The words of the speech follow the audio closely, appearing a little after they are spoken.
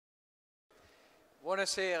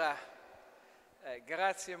Buonasera,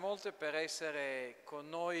 grazie molte per essere con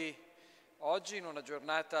noi oggi in una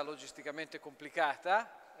giornata logisticamente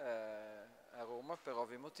complicata a Roma per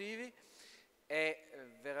ovvi motivi. È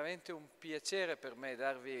veramente un piacere per me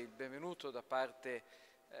darvi il benvenuto da parte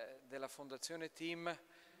della Fondazione TIM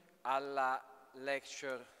alla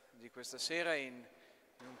lecture di questa sera in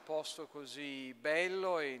un posto così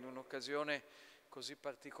bello e in un'occasione così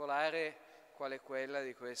particolare qual è quella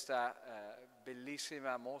di questa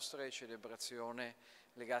bellissima mostra e celebrazione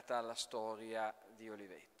legata alla storia di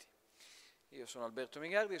Olivetti. Io sono Alberto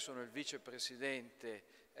Mingardi, sono il vicepresidente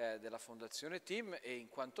della Fondazione TIM e in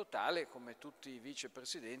quanto tale, come tutti i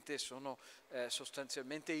vicepresidenti, sono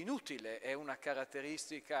sostanzialmente inutile, è una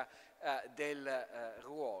caratteristica del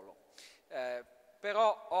ruolo.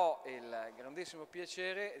 Però ho il grandissimo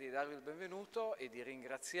piacere di darvi il benvenuto e di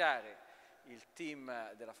ringraziare il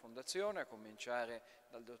team della Fondazione, a cominciare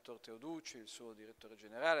dal dottor Teoducci, il suo direttore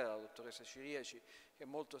generale, dalla dottoressa Ciriaci, che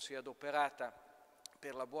molto si è adoperata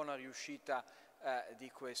per la buona riuscita di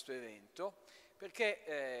questo evento,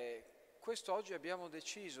 perché quest'oggi abbiamo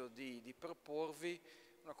deciso di proporvi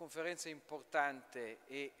una conferenza importante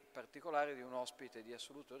e particolare di un ospite di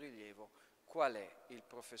assoluto rilievo, qual è il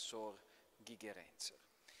professor Gigerenzer.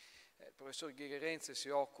 Il professor Gigerenzer si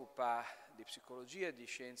occupa di psicologia, di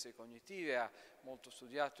scienze cognitive, ha molto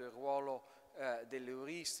studiato il ruolo delle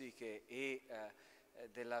euristiche e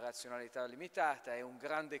della razionalità limitata, è un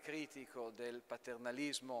grande critico del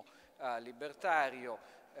paternalismo libertario,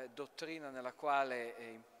 dottrina nella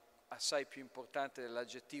quale assai più importante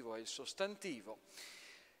dell'aggettivo è il sostantivo.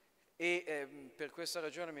 E per questa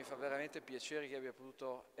ragione mi fa veramente piacere che abbia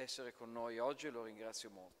potuto essere con noi oggi e lo ringrazio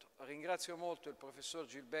molto. Ringrazio molto il professor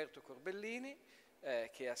Gilberto Corbellini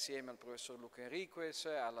che assieme al professor Luca Enriquez,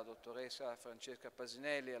 alla dottoressa Francesca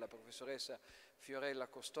Pasinelli e alla professoressa Fiorella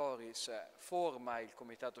Costoris forma il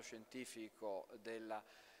comitato scientifico della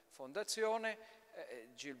Fondazione.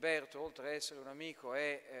 Gilberto, oltre ad essere un amico,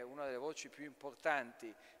 è una delle voci più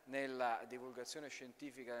importanti nella divulgazione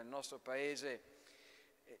scientifica nel nostro Paese.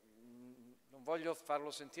 Non voglio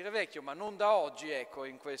farlo sentire vecchio, ma non da oggi, ecco,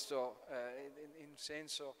 in questo in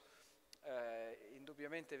senso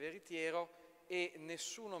indubbiamente veritiero, e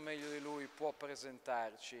nessuno meglio di lui può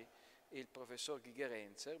presentarci il professor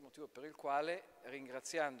Gigerenzer, motivo per il quale,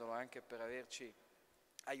 ringraziandolo anche per averci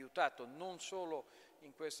aiutato non solo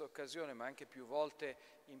in questa occasione ma anche più volte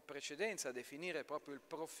in precedenza a definire proprio il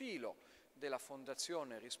profilo della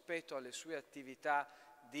Fondazione rispetto alle sue attività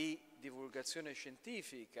di divulgazione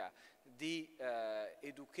scientifica, di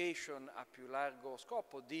education a più largo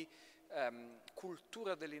scopo, di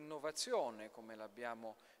cultura dell'innovazione, come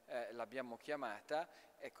l'abbiamo chiamata.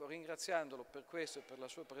 Ecco, ringraziandolo per questo e per la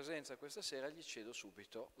sua presenza questa sera, gli cedo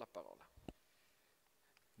subito la parola.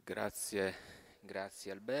 Grazie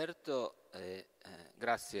Alberto,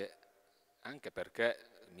 grazie anche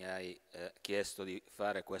perché mi hai chiesto di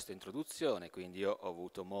fare questa introduzione, quindi io ho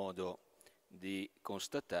avuto modo di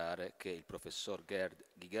constatare che il professor Gerd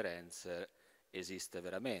Gigerenzer esiste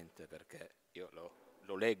veramente, perché io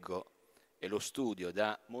lo leggo e lo studio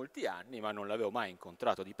da molti anni, ma non l'avevo mai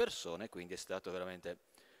incontrato di persona, quindi è stato veramente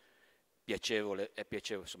piacevole,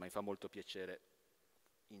 insomma mi fa molto piacere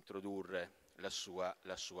introdurre la sua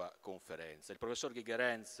conferenza. Il professor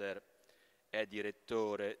Gigerenzer è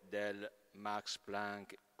direttore del Max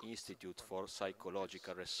Planck Institute for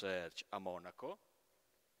Psychological Research a Monaco.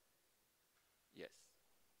 Yes.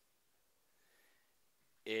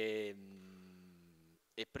 E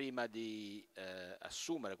prima di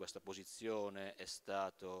assumere questa posizione è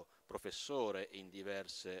stato professore in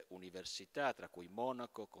diverse università, tra cui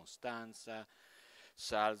Monaco, Costanza,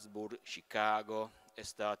 Salzburg, Chicago, è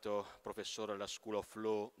stato professore alla School of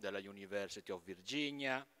Law della University of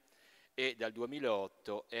Virginia e dal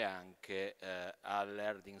 2008 è anche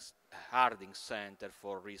all'Harding Center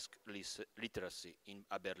for Risk Literacy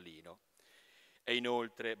a Berlino. È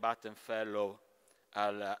inoltre Button Fellow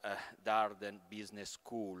alla Darden Business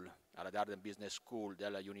School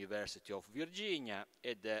della University of Virginia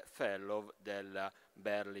ed è Fellow della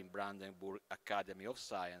Berlin-Brandenburg Academy of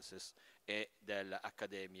Sciences e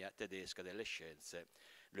dell'Accademia Tedesca delle Scienze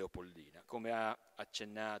Leopoldina. Come ha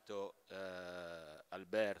accennato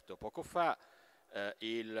Alberto poco fa,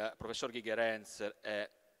 il professor Gigerenzer è,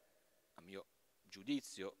 a mio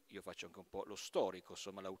giudizio, io faccio anche un po' lo storico,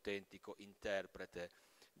 insomma l'autentico interprete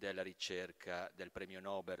della ricerca del premio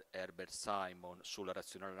Nobel Herbert Simon sulla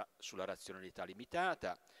razionalità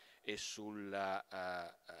limitata e sui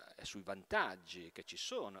vantaggi che ci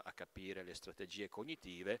sono a capire le strategie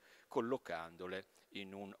cognitive collocandole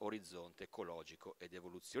in un orizzonte ecologico ed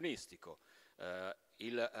evoluzionistico.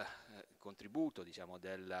 Il contributo, diciamo,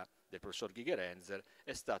 del professor Gigerenzer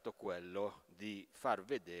è stato quello di far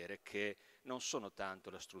vedere che non sono tanto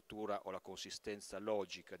la struttura o la consistenza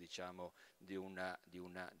logica, diciamo, di una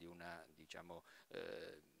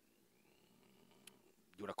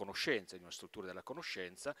conoscenza, di una struttura della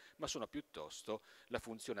conoscenza, ma sono piuttosto la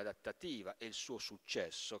funzione adattativa e il suo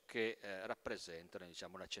successo che rappresentano,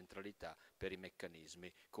 diciamo, la centralità per i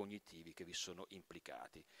meccanismi cognitivi che vi sono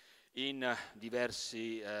implicati. In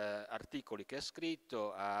diversi articoli che ha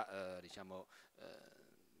scritto ha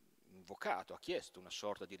invocato, ha chiesto una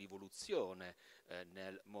sorta di rivoluzione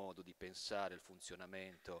nel modo di pensare il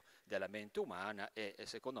funzionamento della mente umana e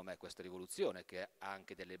secondo me questa rivoluzione, che ha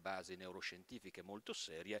anche delle basi neuroscientifiche molto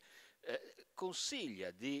serie,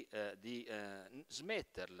 consiglia di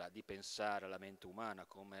smetterla di pensare alla mente umana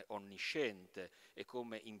come onnisciente e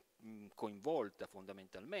come coinvolta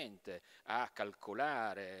fondamentalmente a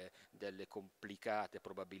calcolare delle complicate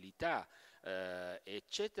probabilità,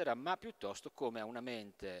 eccetera, ma piuttosto come a una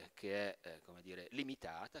mente che è come dire,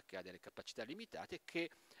 limitata, che ha delle capacità limitate e che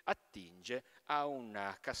attinge a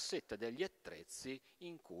una cassetta degli attrezzi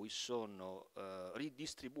in cui sono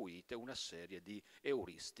ridistribuite una serie di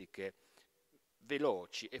euristiche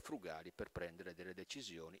veloci e frugali per prendere delle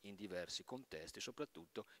decisioni in diversi contesti,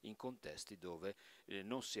 soprattutto in contesti dove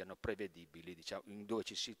non siano prevedibili, diciamo, dove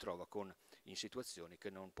ci si trova in situazioni che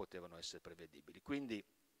non potevano essere prevedibili. Quindi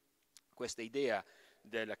questa idea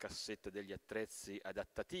della cassetta degli attrezzi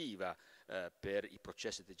adattativa per i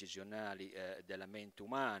processi decisionali della mente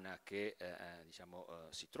umana che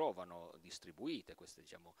si trovano distribuite, queste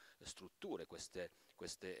strutture,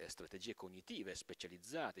 queste strategie cognitive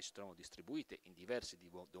specializzate si trovano distribuite in diversi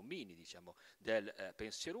domini del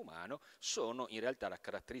pensiero umano, sono in realtà la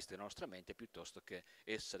caratteristica della nostra mente piuttosto che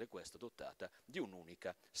essere questa dotata di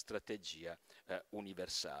un'unica strategia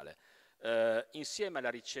universale. Insieme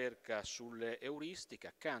alla ricerca sulle euristiche,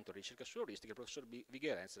 accanto alla ricerca sulle euristiche, il professor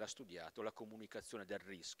Gigerenzer ha studiato la comunicazione del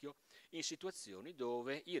rischio in situazioni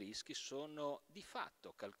dove i rischi sono di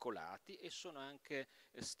fatto calcolati e sono anche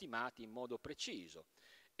stimati in modo preciso,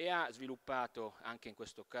 e ha sviluppato anche in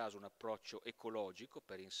questo caso un approccio ecologico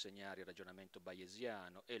per insegnare il ragionamento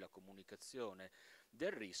bayesiano e la comunicazione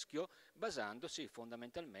del rischio, basandosi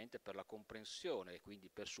fondamentalmente per la comprensione e quindi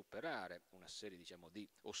per superare una serie di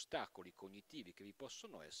ostacoli cognitivi che vi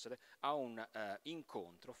possono essere, a un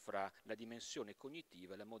incontro fra la dimensione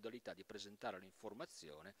cognitiva e la modalità di presentare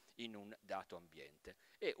l'informazione in un dato ambiente.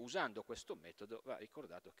 E usando questo metodo va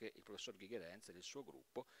ricordato che il professor Gigerenzer e il suo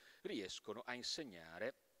gruppo riescono a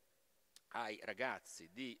insegnare ai ragazzi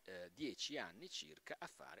di 10 anni circa a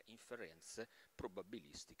fare inferenze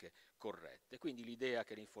probabilistiche corrette. Quindi l'idea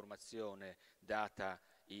che l'informazione data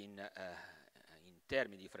in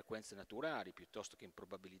termini di frequenze naturali piuttosto che in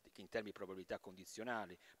termini di probabilità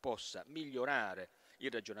condizionali possa migliorare il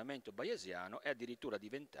ragionamento bayesiano è addirittura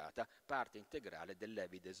diventata parte integrale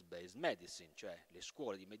dell'evidence-based medicine, cioè le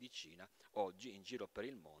scuole di medicina oggi in giro per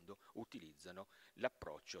il mondo utilizzano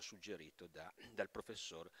l'approccio suggerito dal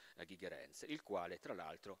professor Gigerenzer, il quale tra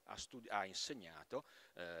l'altro ha insegnato,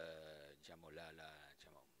 ha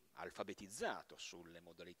alfabetizzato sulle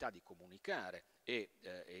modalità di comunicare e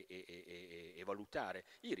valutare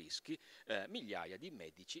i rischi migliaia di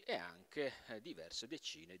medici e anche diverse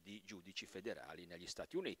decine di giudici federali negli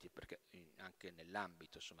Stati Uniti, perché anche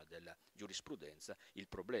nell'ambito della giurisprudenza il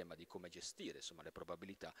problema di come gestire le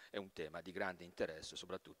probabilità è un tema di grande interesse,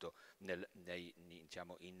 soprattutto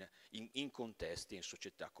in contesti e in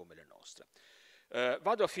società come le nostre.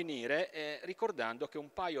 Vado a finire ricordando che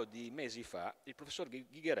un paio di mesi fa il professor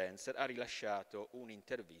Gigerenzer ha rilasciato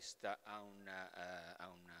un'intervista a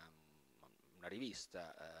una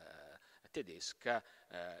rivista tedesca,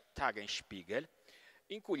 Tagesspiegel,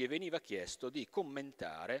 in cui gli veniva chiesto di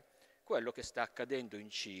commentare quello che sta accadendo in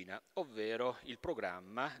Cina, ovvero il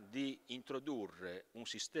programma di introdurre un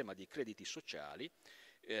sistema di crediti sociali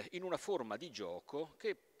in una forma di gioco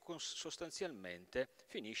che sostanzialmente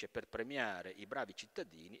finisce per premiare i bravi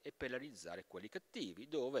cittadini e penalizzare quelli cattivi,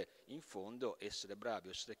 dove in fondo essere bravi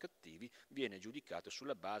o essere cattivi viene giudicato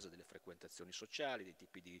sulla base delle frequentazioni sociali, dei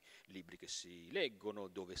tipi di libri che si leggono,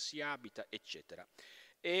 dove si abita, eccetera.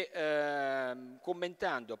 E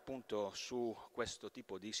commentando appunto su questo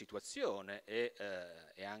tipo di situazione e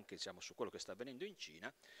anche su quello che sta avvenendo in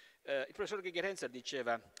Cina, il professor Gigerenzer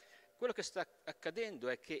diceva: quello che sta accadendo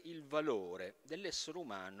è che il valore dell'essere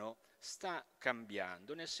umano sta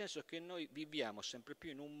cambiando, nel senso che noi viviamo sempre più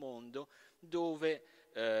in un mondo dove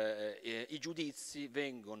i giudizi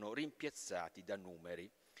vengono rimpiazzati da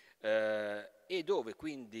numeri. e dove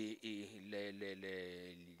quindi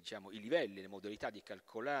diciamo, i livelli, le modalità di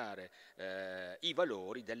calcolare i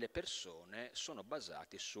valori delle persone sono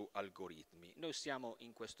basati su algoritmi. Noi siamo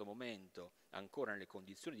in questo momento ancora nelle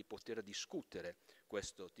condizioni di poter discutere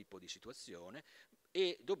questo tipo di situazione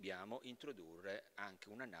e dobbiamo introdurre anche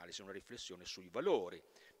un'analisi, una riflessione sui valori,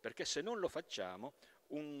 perché se non lo facciamo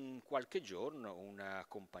qualche giorno una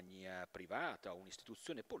compagnia privata o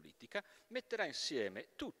un'istituzione politica metterà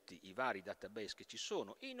insieme tutti i vari database che ci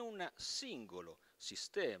sono in un singolo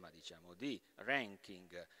sistema, diciamo, di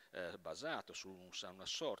ranking basato su una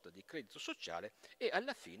sorta di credito sociale e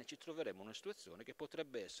alla fine ci troveremo in una situazione che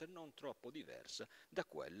potrebbe essere non troppo diversa da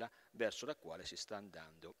quella verso la quale si sta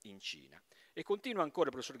andando in Cina. E continua ancora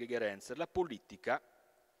il professor Gigerenzer, la politica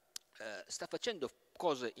sta facendo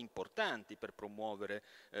cose importanti per promuovere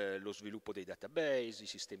lo sviluppo dei database, i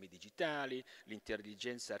sistemi digitali,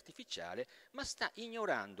 l'intelligenza artificiale, ma sta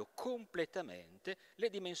ignorando completamente le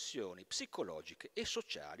dimensioni psicologiche e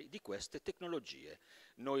sociali di queste tecnologie.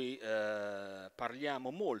 Noi parliamo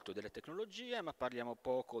molto delle tecnologie, ma parliamo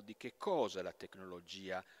poco di che cosa la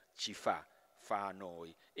tecnologia ci fa a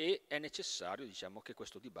noi, e è necessario, diciamo, che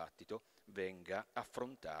questo dibattito venga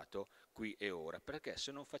affrontato qui e ora, perché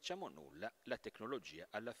se non facciamo nulla la tecnologia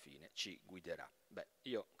alla fine ci guiderà. Beh,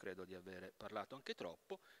 io credo di aver parlato anche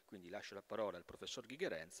troppo, quindi lascio la parola al professor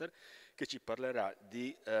Gigerenzer che ci parlerà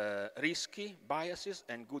di rischi, biases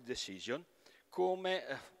and good decision, come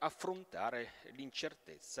affrontare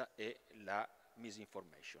l'incertezza e la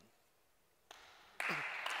misinformation.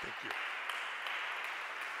 Thank you.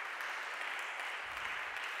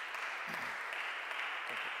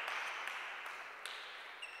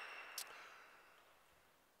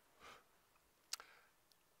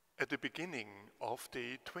 At the beginning of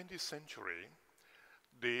the 20th century,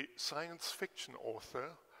 the science fiction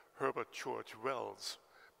author Herbert George Wells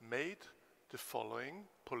made the following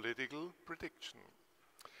political prediction.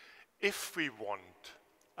 If we want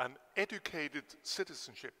an educated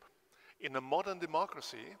citizenship in a modern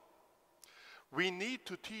democracy, we need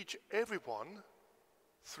to teach everyone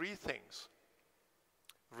three things: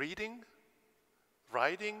 reading,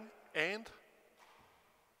 writing, and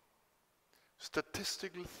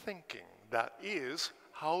statistical thinking. That is,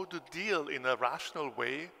 how to deal in a rational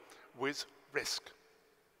way with risk.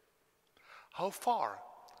 How far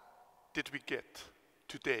did we get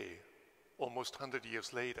today, almost 100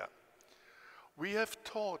 years later? We have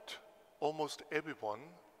taught almost everyone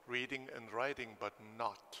reading and writing, but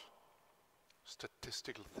not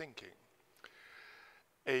statistical thinking.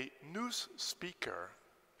 A news speaker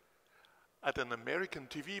at an American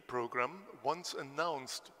TV program once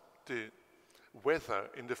announced the weather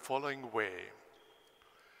in the following way: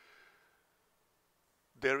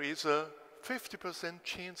 there is a 50%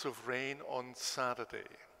 chance of rain on Saturday,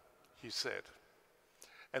 he said,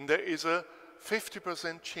 and there is a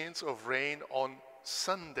 50% chance of rain on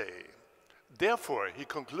Sunday. Therefore, he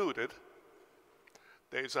concluded,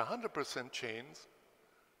 there is a 100% chance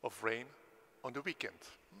of rain on the weekend.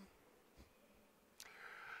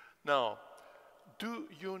 Now, do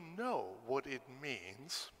you know what it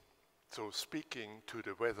means? So speaking to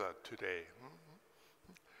the weather today,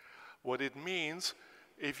 what it means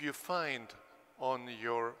if you find on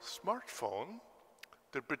your smartphone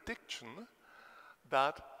the prediction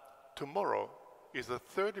that tomorrow is a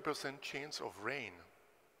 30% chance of rain.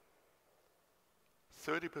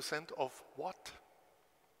 30% of what?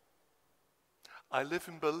 I live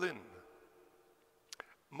in Berlin.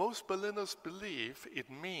 Most Berliners believe it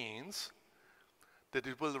means that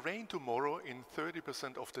it will rain tomorrow in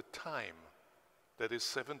 30% of the time. That is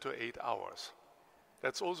 7 to 8 hours.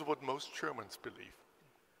 That's also what most Germans believe.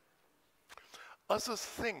 Others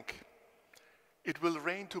think it will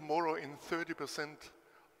rain tomorrow in 30%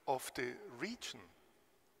 of the region.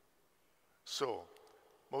 So,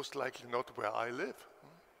 most likely not where I live.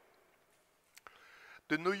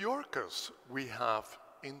 The New Yorkers we have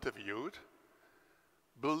interviewed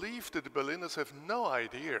believe that the Berliners have no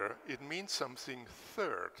idea it means something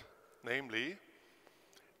third, namely,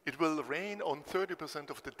 it will rain on 30%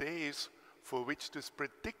 of the days for which this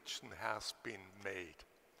prediction has been made.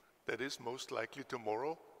 That is most likely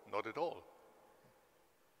tomorrow, not at all.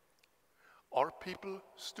 Are people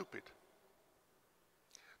stupid?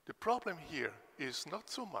 The problem here is not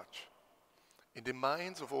so much in the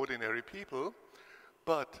minds of ordinary people,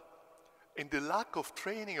 but in the lack of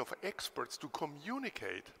training of experts to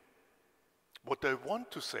communicate what they want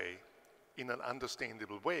to say in an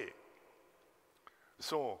understandable way.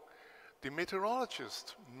 So, the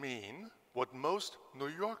meteorologists mean what most New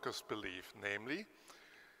Yorkers believe, namely,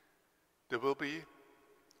 there will be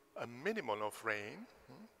a minimum of rain,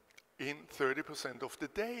 in 30% of the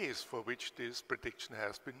days for which this prediction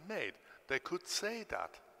has been made. They could say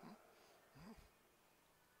that,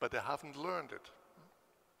 but they haven't learned it.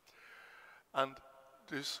 And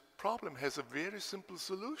this problem has a very simple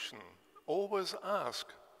solution. Always ask,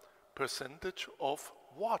 percentage of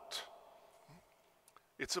what?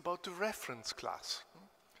 It's about the reference class.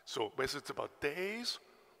 So whether it's about days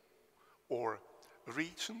or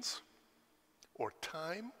regions or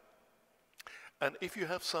time, and if you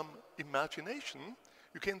have some imagination,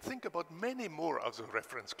 you can think about many more other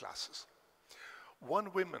reference classes.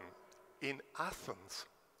 One woman in Athens,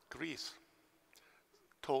 Greece,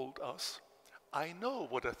 told us, I know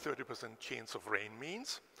what a 30% chance of rain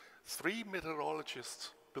means. 3 meteorologists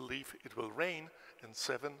believe it will rain and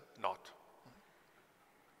 7 not.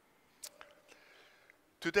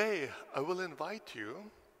 Today, I will invite you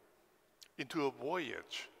into a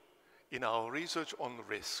voyage in our research on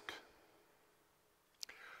risk.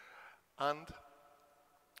 And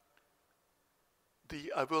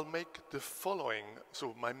I will make the following,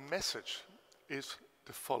 so my message is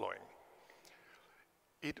the following.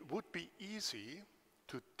 It would be easy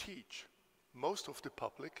to teach most of the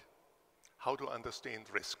public how to understand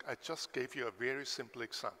risk. I just gave you a very simple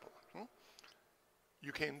example.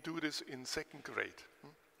 You can do this in 2nd grade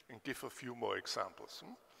and give a few more examples.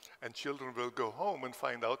 And children will go home and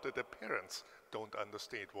find out that their parents don't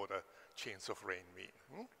understand what a chance of rain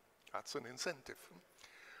means. That's an incentive.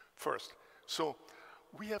 First, so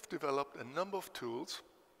we have developed a number of tools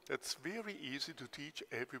that's very easy to teach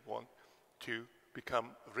everyone to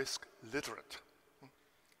become risk literate.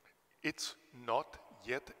 It's not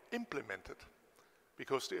yet implemented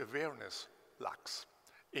because the awareness lacks.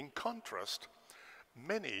 In contrast,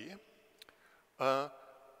 many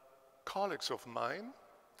colleagues of mine,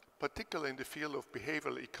 particularly in the field of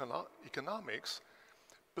behavioral economics,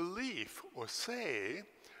 believe or say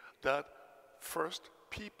that first,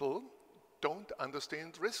 people don't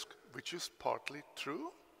understand risk, which is partly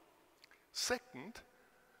true. Second,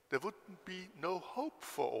 there would be no hope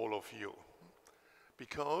for all of you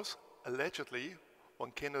because allegedly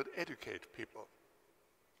one cannot educate people.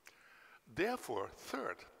 Therefore,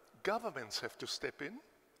 third, governments have to step in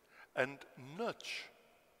and nudge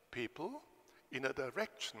people in a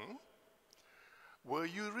direction where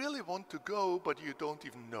you really want to go, but you don't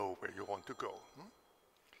even know where you want to go.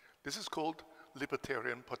 This is called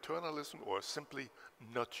libertarian paternalism, or simply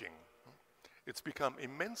nudging. It's become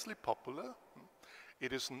immensely popular.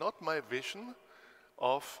 It is not my vision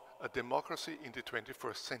of a democracy in the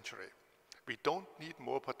 21st century. We don't need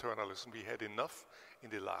more paternalism. We had enough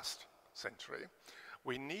in the last century.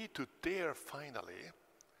 We need to dare finally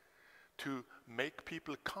to make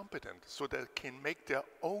people competent so they can make their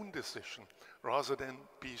own decision rather than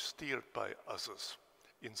be steered by others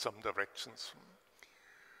in some directions.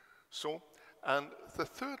 So, and the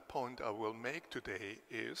third point I will make today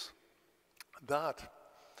is that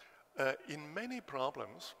in many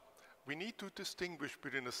problems, we need to distinguish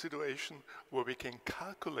between a situation where we can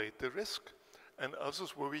calculate the risk and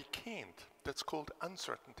others where we can't. That's called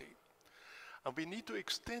uncertainty. And we need to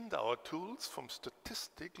extend our tools from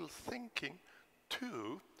statistical thinking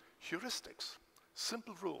to heuristics,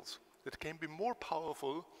 simple rules that can be more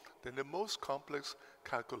powerful than the most complex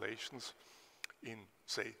calculations in,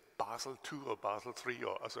 say, Basel II or Basel III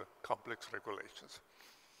or other complex regulations.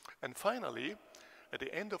 And finally, at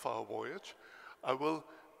the end of our voyage, I will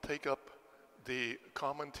take up the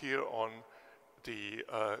comment here on the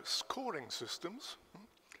scoring systems,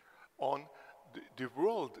 on the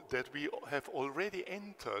world that we have already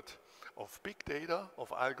entered of big data, of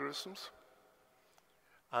algorithms,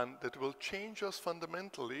 and that will change us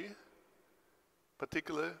fundamentally,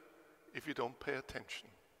 particularly if you don't pay attention.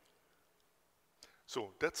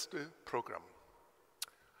 So that's the program.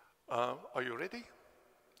 Are you ready?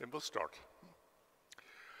 Then we'll start.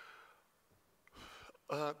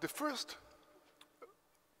 The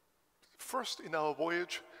first in our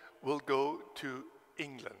voyage will go to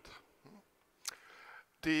England.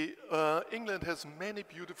 England has many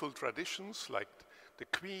beautiful traditions like the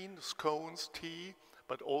Queen, scones, tea,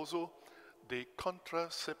 but also the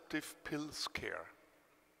contraceptive pill scare.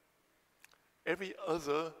 Every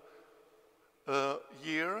other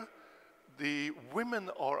year, the women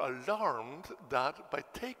are alarmed that by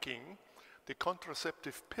taking the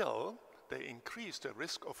contraceptive pill, they increase the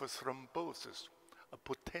risk of a thrombosis, a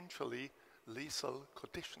potentially lethal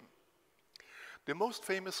condition. The most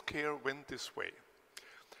famous scare went this way.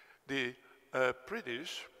 The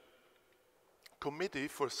British Committee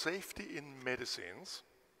for Safety in Medicines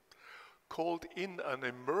called in an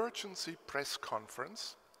emergency press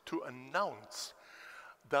conference to announce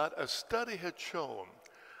that a study had shown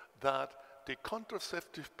that the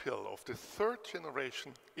contraceptive pill of the third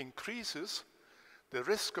generation increases the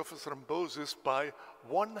risk of thrombosis by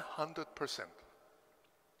 100%.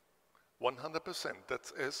 100%,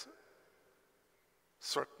 that's as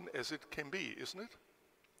certain as it can be, isn't it?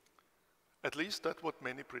 At least that's what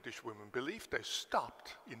many British women believe. They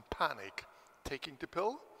stopped in panic taking the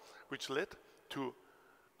pill, which led to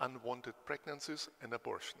unwanted pregnancies and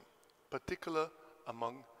abortion, particularly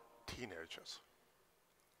among teenagers.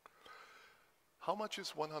 How much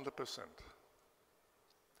is 100%?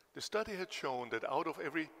 The study had shown that out of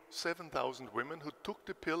every 7,000 women who took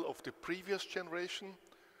the pill of the previous generation,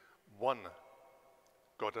 1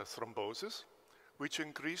 got a thrombosis, which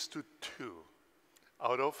increased to 2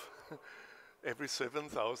 out of every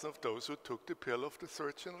 7,000 of those who took the pill of the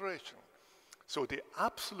third generation. So the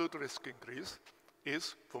absolute risk increase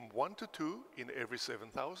is from 1 to 2 in every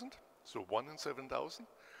 7,000, so 1 in 7,000,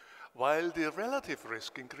 while the relative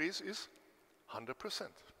risk increase is 100%.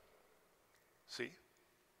 See?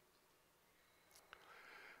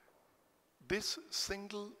 This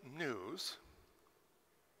single news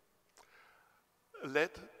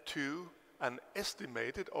led to an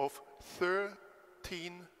estimated of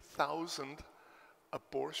 13,000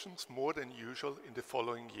 abortions more than usual in the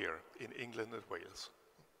following year in England and Wales.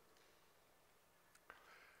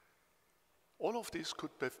 All of this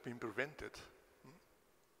could have been prevented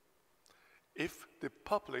if the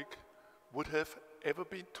public would have ever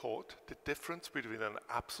been taught the difference between an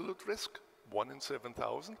absolute risk, 1 in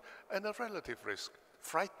 7,000, and a relative risk,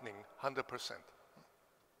 frightening 100%.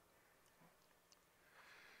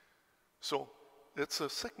 So that's a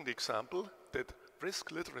second example that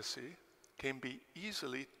risk literacy can be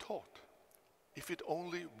easily taught, if it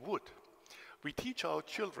only would. We teach our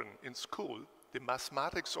children in school the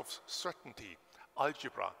mathematics of certainty,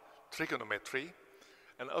 algebra, trigonometry,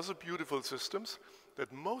 and other beautiful systems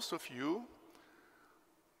that most of you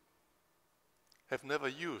have never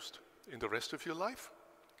used in the rest of your life.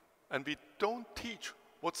 And we don't teach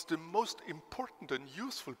what's the most important and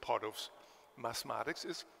useful part of mathematics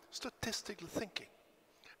is statistical thinking.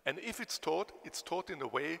 And if it's taught in a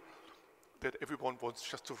way that everyone wants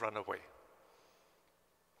just to run away.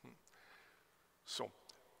 So,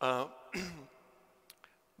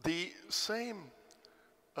 the same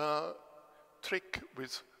trick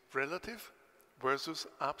with relative versus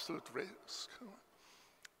absolute risk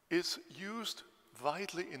is used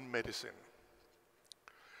widely in medicine.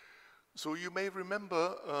 So you may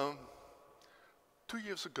remember 2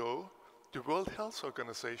 years ago, the World Health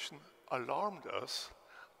Organization alarmed us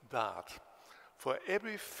that for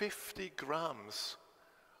every 50 grams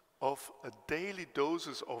of a daily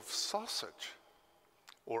doses of sausage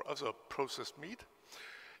or other processed meat,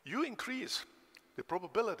 you increase the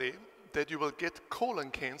probability that you will get colon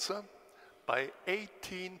cancer by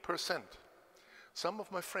 18%. Some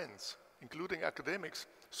of my friends, including academics,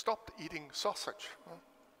 stopped eating sausage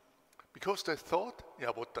because they thought,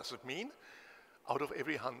 yeah, what does it mean? Out of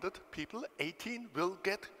every 100 people, 18 will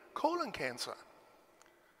get colon cancer.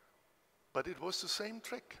 But it was the same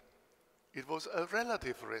trick. It was a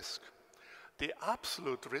relative risk. The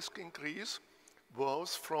absolute risk increase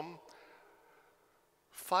was from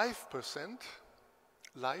 5%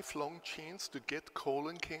 lifelong chance to get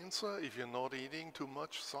colon cancer if you're not eating too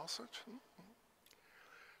much sausage,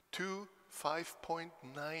 to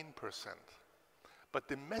 5.9%. But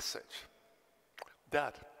the message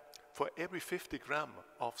that for every 50 grams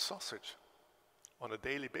of sausage on a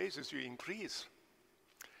daily basis, you increase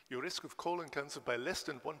your risk of colon cancer by less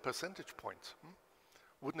than 1 percentage point,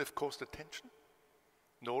 wouldn't have caused attention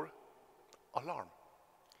nor alarm.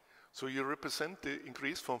 So you represent the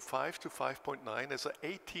increase from 5 to 5.9 as an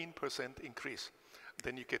 18% increase.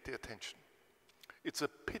 Then you get the attention. It's a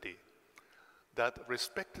pity that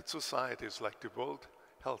respected societies like the World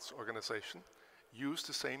Health Organization use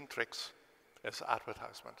the same tricks as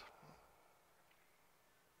advertisement.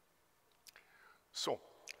 So,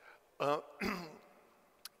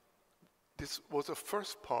 this was the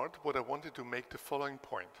first part, what I wanted to make the following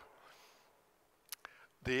point.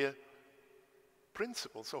 The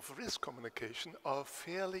principles of risk communication are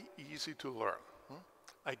fairly easy to learn.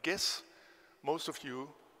 I guess most of you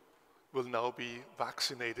will now be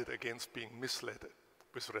vaccinated against being misled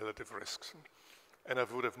with relative risks. And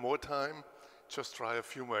if I would have more time, just try a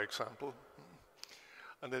few more examples,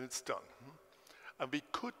 and then it's done. And we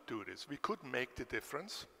could do this, we could make the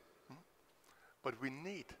difference, but we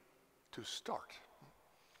need to start.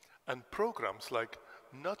 And programs like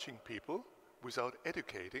nudging people without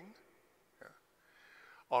educating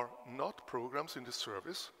are not programs in the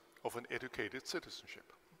service of an educated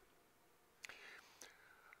citizenship.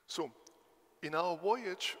 So, in our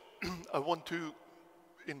voyage I want to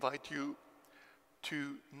invite you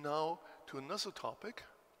to now to another topic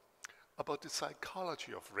about the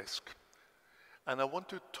psychology of risk. And I want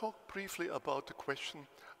to talk briefly about the question,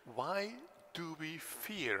 why do we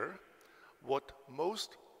fear what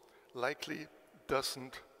most likely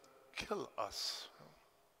doesn't kill us?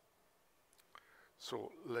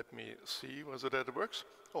 So let me see whether that works.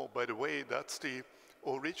 Oh, by the way, that's the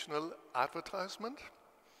original advertisement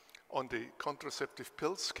on the contraceptive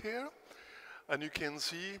pill scare. And you can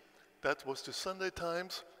see that was the Sunday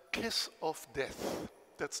Times kiss of death.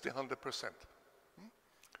 That's the 100%.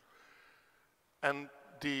 And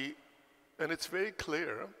it's very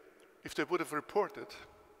clear, if they would have reported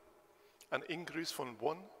an increase from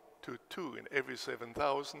 1 to 2 in every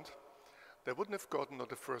 7,000, they wouldn't have gotten on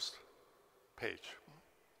the first page.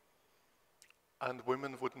 And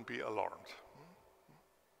women wouldn't be alarmed.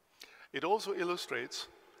 It also illustrates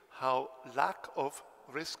how lack of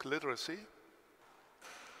risk literacy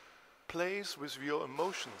plays with your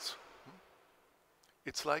emotions.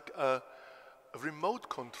 It's like a remote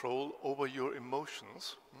control over your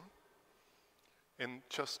emotions in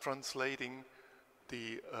just translating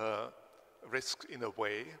the risks in a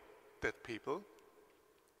way that people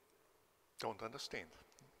don't understand.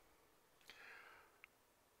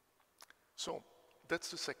 So that's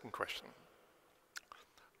the second question.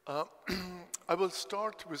 I will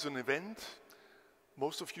start with an event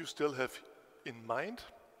most of you still have in mind.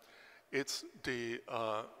 It's the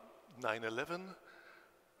 9/11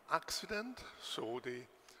 accident, so the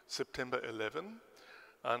September 11,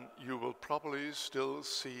 and you will probably still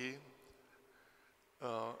see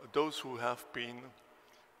those who have been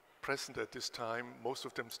present at this time, most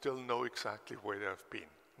of them still know exactly where they have been.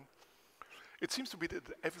 It seems to be that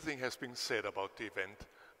everything has been said about the event,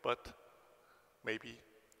 but maybe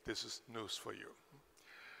this is news for you.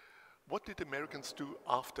 What did Americans do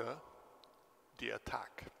after the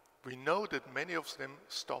attack? We know that many of them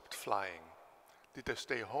stopped flying. Did they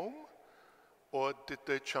stay home or did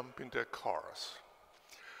they jump in their cars?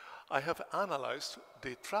 I have analyzed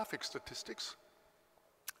the traffic statistics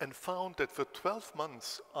and found that for 12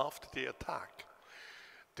 months after the attack,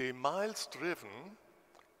 the miles driven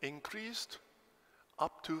increased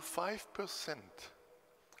up to 5%,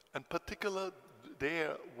 and particularly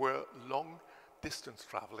there where long distance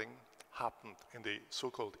traveling happened in the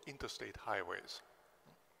so-called interstate highways.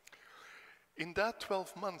 In that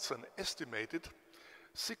 12 months, an estimated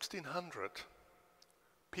 1,600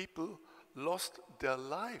 people lost their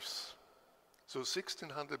lives, so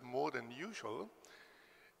 1,600 more than usual,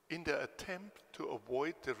 in their attempt to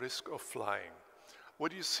avoid the risk of flying.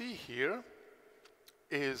 What you see here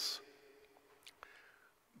is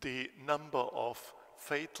the number of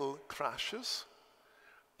fatal crashes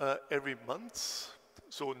every month,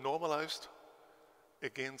 so normalized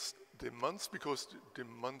against the months, because the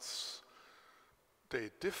months, they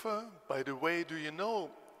differ. By the way, do you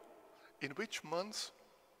know in which months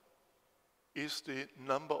is the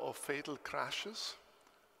number of fatal crashes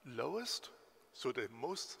lowest? So the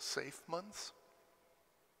most safe months?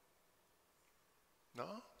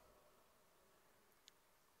 No?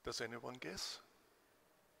 Does anyone guess?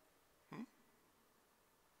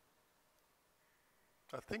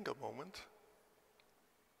 I think a moment.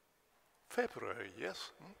 February,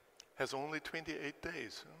 yes, has only 28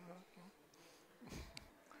 days.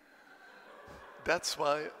 That's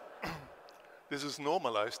why this is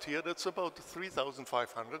normalized here. That's about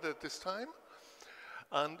 3,500 at this time.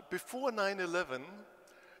 And before 9/11,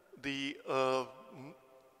 the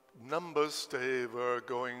numbers, they were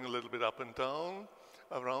going a little bit up and down,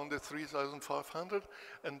 around the 3,500.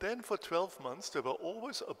 And then for 12 months, they were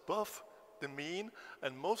always above the mean,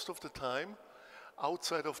 and most of the time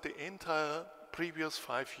outside of the entire previous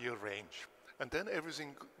 5-year range. And then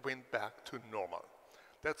everything went back to normal.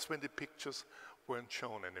 That's when the pictures weren't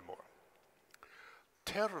shown anymore.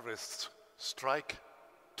 Terrorists strike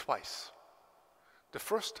twice. The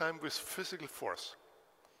first time with physical force.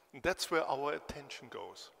 And that's where our attention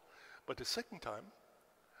goes. But the second time,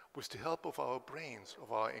 with the help of our brains,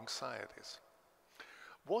 of our anxieties.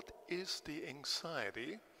 What is the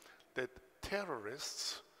anxiety that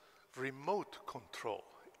terrorists remote control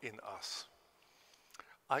in us?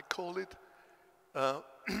 I call it,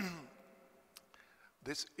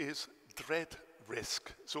 this is dread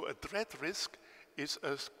risk. So a dread risk is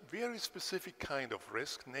a very specific kind of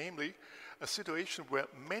risk, namely a situation where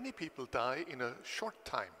many people die in a short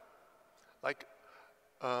time, like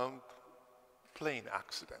plane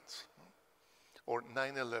accidents or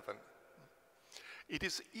 9/11. It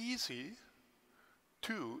is easy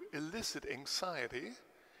to elicit anxiety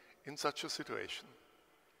in such a situation.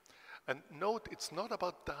 And note, it's not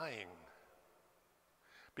about dying.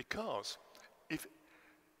 Because if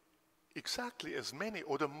exactly as many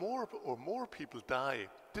or more people die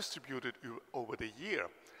distributed over the year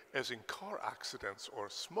as in car accidents or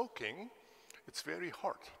smoking, it's very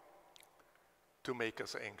hard to make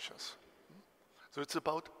us anxious. So it's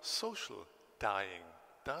about social dying.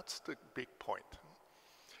 That's the big point.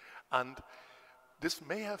 And this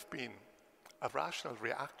may have been a rational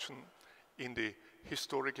reaction in the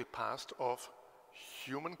historical past of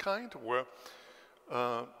humankind, where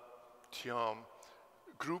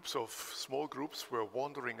small groups were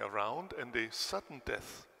wandering around, and the sudden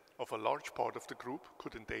death of a large part of the group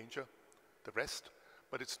could endanger the rest,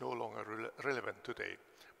 but it's no longer relevant today,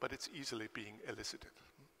 but it's easily being elicited.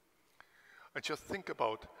 And just think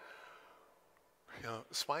about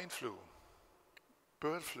swine flu,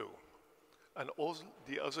 bird flu, and all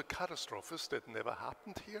the other catastrophes that never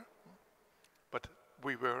happened here, but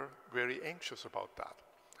we were very anxious about that.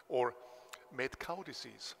 Or mad cow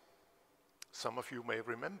disease. Some of you may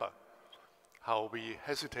remember how we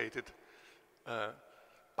hesitated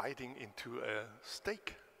biting into a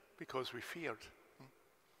steak because we feared.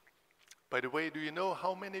 By the way, do you know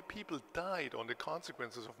how many people died on the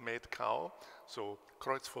consequences of mad cow? So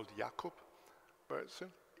Creutzfeldt-Jakob person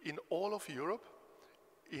in all of Europe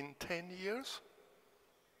in 10 years?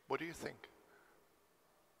 What do you think?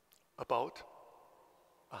 About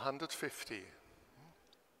 150.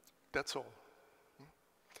 That's all.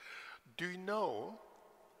 Do you know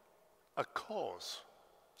a cause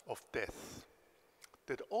of death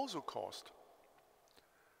that also caused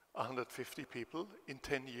 150 people in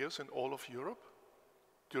 10 years in all of Europe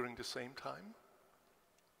during the same time?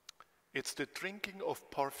 It's the drinking of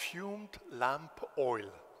perfumed lamp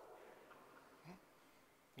oil.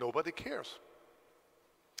 Nobody cares.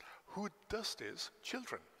 Who does this?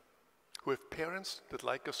 Children who have parents that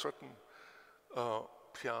like a certain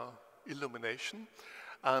illumination,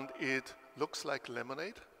 and it looks like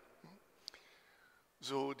lemonade.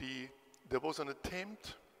 So there was an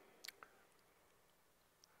attempt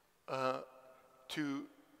to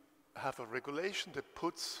have a regulation that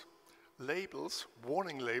puts labels,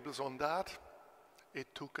 warning labels on that.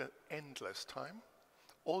 It took an endless time.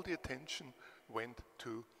 All the attention went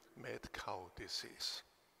to mad cow disease.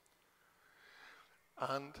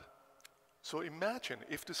 And so imagine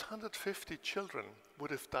if this 150 children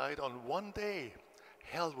would have died on one day,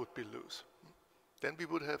 hell would be loose. Then we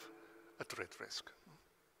would have a dread risk.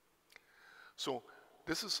 So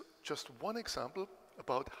this is just one example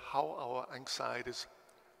about how our anxieties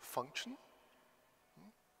function.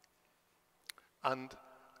 And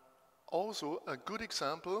also a good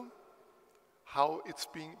example how it's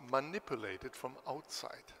being manipulated from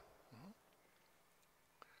outside.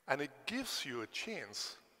 And it gives you a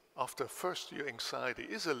chance, after first your anxiety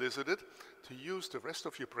is elicited, to use the rest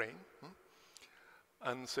of your brain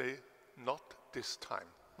and say, not this time.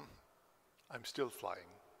 I'm still flying.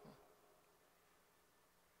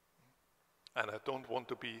 And I don't want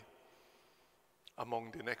to be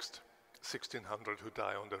among the next 1,600 who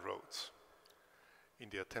die on the roads in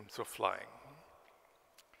the attempts of flying.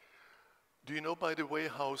 Do you know, by the way,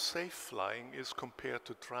 how safe flying is compared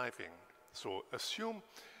to driving? So assume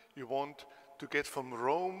you want to get from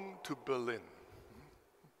Rome to Berlin,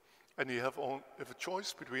 and you have a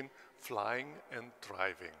choice between flying and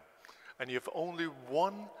driving, and you have only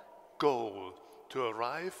one goal: to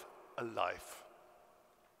arrive alive.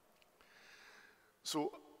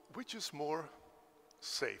 So which is more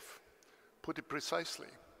safe? Put it precisely,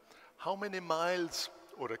 how many miles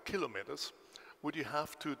or kilometers would you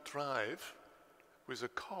have to drive with a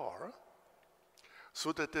car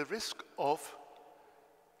so that the risk of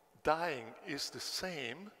dying is the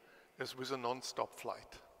same as with a non-stop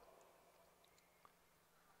flight?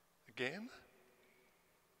 Again,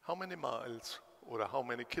 how many miles or how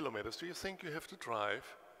many kilometers do you think you have to drive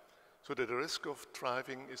so that the risk of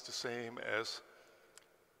driving is the same as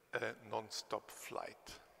a non-stop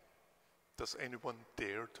flight? Does anyone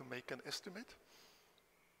dare to make an estimate?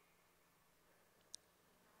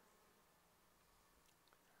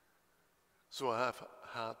 So I have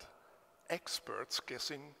had experts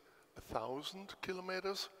guessing 1,000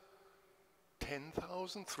 kilometers,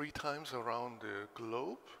 10,000, 3 times around the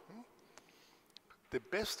globe. The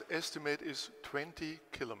best estimate is 20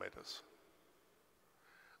 kilometers.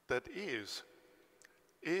 That is,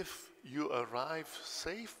 if you arrive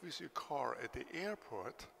safe with your car at the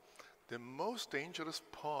airport, the most dangerous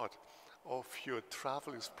part of your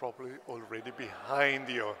travel is probably already behind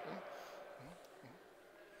you.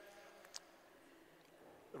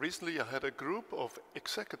 Recently, I had a group of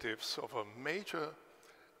executives of a major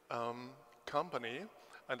company,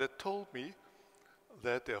 And they told me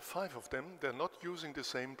that there are 5 of them, they're not using the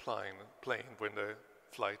same plane when they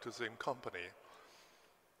fly to the same company,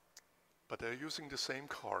 but they're using the same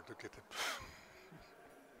car to get it.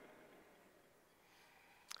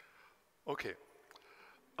 Okay.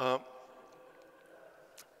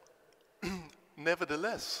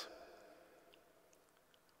 Nevertheless,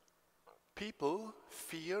 people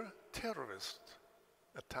fear terrorist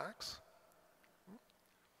attacks.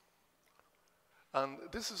 And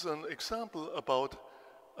this is an example about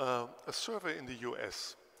a survey in the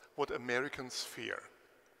US, what Americans fear.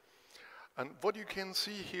 And what you can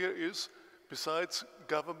see here is, besides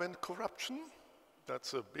government corruption,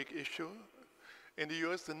 that's a big issue in the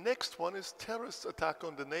US, the next one is terrorist attack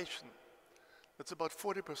on the nation. That's about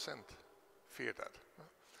 40% fear that.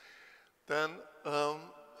 Then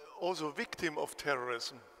also victim of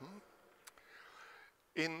terrorism.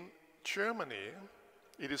 In Germany,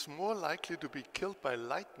 it is more likely to be killed by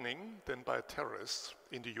lightning than by terrorists.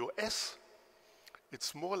 In the US,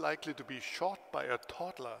 it's more likely to be shot by a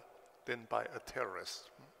toddler than by a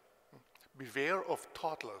terrorist. Beware of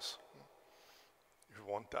toddlers, if you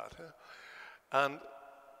want that. And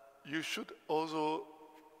you should also,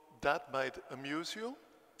 that might amuse you,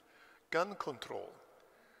 gun control.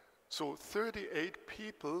 So 38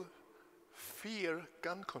 people fear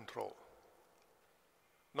gun control.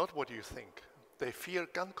 Not what you think. They fear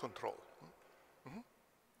gun control.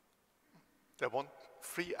 They want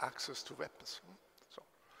free access to weapons.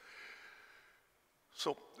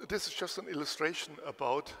 So this is just an illustration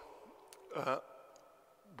about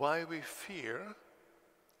why we fear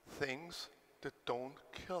things that don't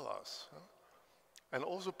kill us. And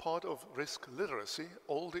also part of risk literacy,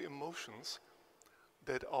 all the emotions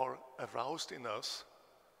that are aroused in us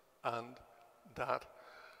and that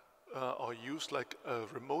are used like a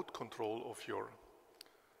remote control of your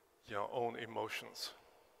own emotions.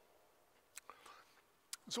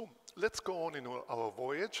 So let's go on in our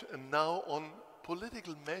voyage, and now on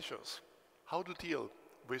political measures, how to deal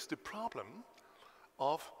with the problem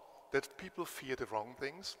of that people fear the wrong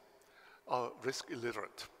things, are risk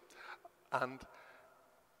illiterate. And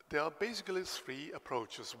there are basically 3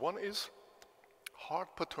 approaches. One is hard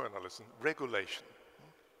paternalism, regulation.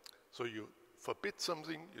 So you forbid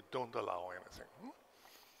something, you don't allow anything.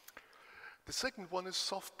 The second one is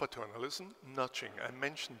soft paternalism, nudging. I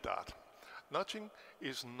mentioned that. Nudging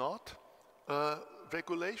is not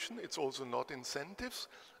regulation, it's also not incentives,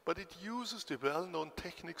 but it uses the well-known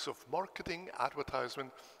techniques of marketing,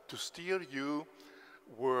 advertisement, to steer you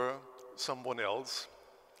where someone else,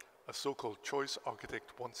 a so-called choice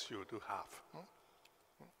architect, wants you to have.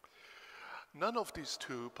 None of these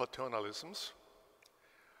 2 paternalisms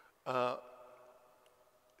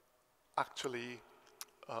actually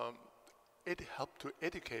help to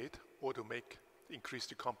educate or to increase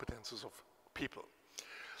the competences of people.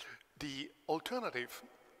 The alternative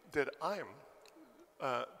that I'm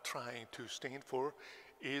trying to stand for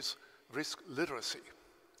is risk literacy.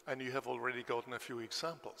 And you have already gotten a few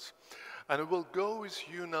examples. And I will go with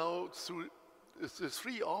you now through the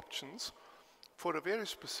 3 options for a very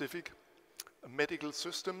specific medical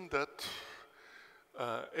system that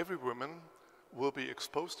every woman will be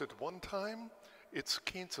exposed at one time. It's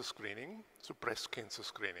cancer screening, so breast cancer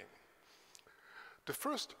screening. The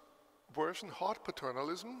first version, hard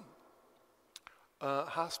paternalism,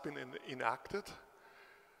 has been enacted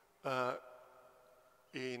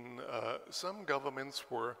in some governments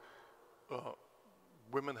where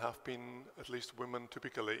women have been, at least women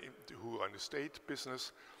typically who are in the state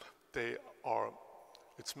business,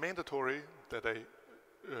 it's mandatory that they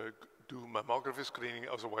do mammography screening,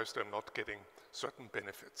 otherwise they're not getting certain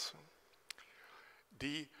benefits.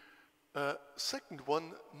 The second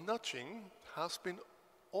one, nudging, has been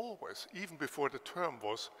always, even before the term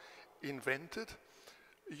was invented,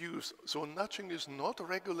 used. So nudging is not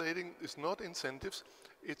regulating, it's not incentives,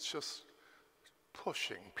 it's just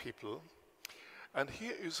pushing people. And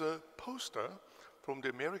here is a poster from the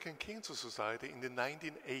American Cancer Society in the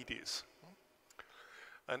 1980s.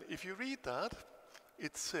 And if you read that,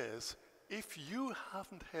 it says, if you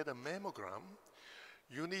haven't had a mammogram,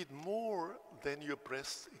 you need more than your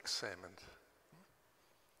breast examined.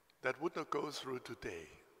 That would not go through today,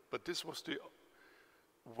 but this was the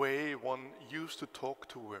way one used to talk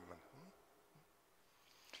to women.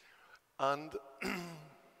 And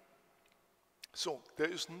so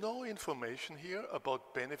there is no information here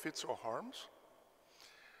about benefits or harms.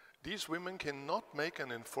 These women cannot make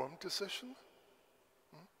an informed decision.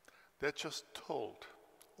 They're just told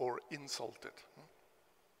or insulted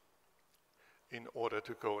in order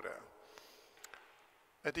to go there.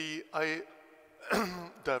 I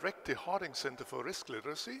direct the Harding Center for Risk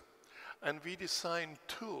Literacy, and we design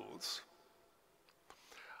tools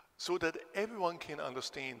so that everyone can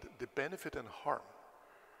understand the benefit and harm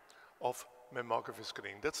of mammography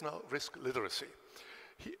screening. That's now risk literacy.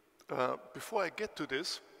 Before I get to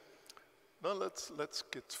this, now let's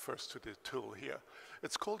get first to the tool here.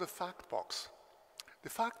 It's called a fact box. The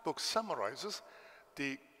fact box summarizes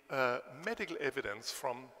the medical evidence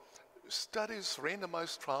from studies,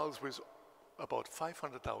 randomized trials with about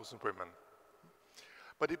 500,000 women.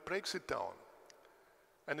 But it breaks it down.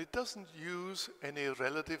 And it doesn't use any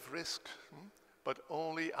relative risk, but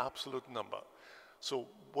only absolute number. So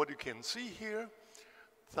what you can see here,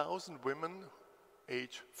 1,000 women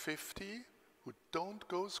age 50 who don't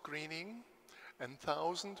go screening, and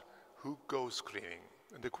 1,000 who go screening.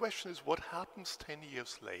 And the question is, what happens 10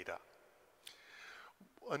 years later?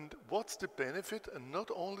 And what's the benefit? And not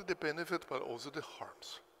only the benefit, but also the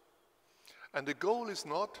harms. And the goal is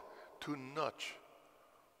not to nudge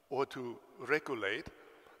or to regulate,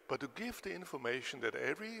 but to give the information that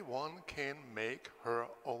everyone can make her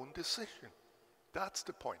own decision. That's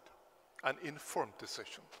the point, an informed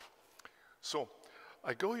decision. So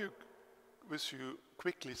I go with you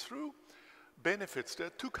quickly through benefits. There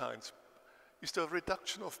are two kinds. Is there a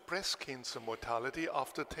reduction of breast cancer mortality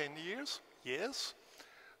after 10 years? Yes.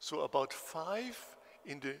 So about 5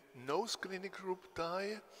 in the no screening group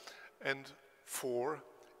die, and 4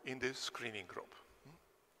 in the screening group.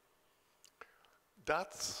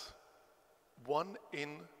 That's 1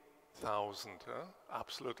 in 1,000,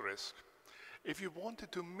 absolute risk. If you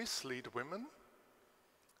wanted to mislead women,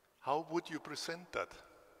 how would you present that?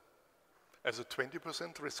 As a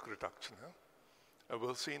 20% risk reduction. I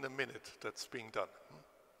will see in a minute that's being done.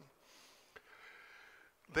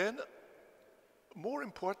 Then, more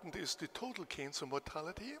important is the total cancer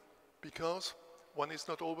mortality, because one is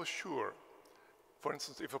not always sure. For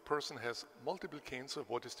instance, if a person has multiple cancer,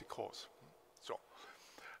 what is the cause? So,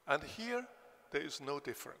 and here there is no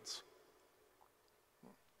difference.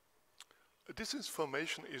 This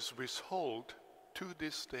information is withheld to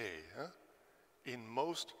this day in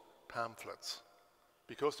most pamphlets,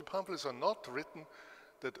 because the pamphlets are not written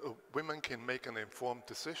that women can make an informed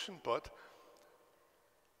decision, but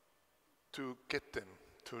to get them,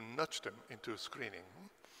 to nudge them into screening.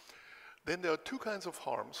 Then there are 2 kinds of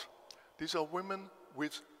harms. These are women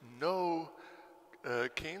with no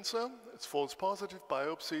cancer. It's false positive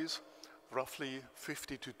biopsies, roughly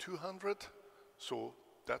 50 to 200. So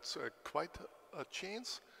that's quite a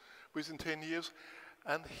chance within 10 years.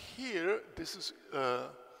 And here, this is,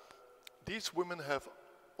 these women have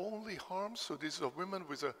only harms. So these are women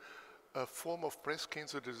with a form of breast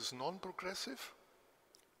cancer that is non-progressive.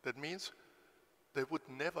 That means they would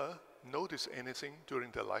never notice anything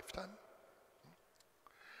during their lifetime.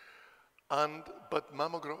 But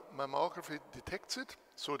mammography detects it,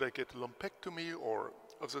 so they get lumpectomy or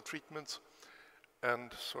other treatments.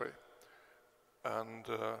 And,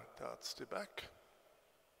 that's the back.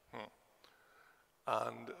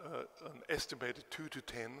 And an estimated 2 to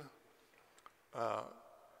 10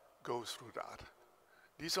 go through that.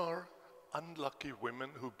 These are unlucky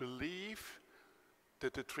women who believe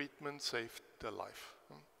that the treatment saved their life.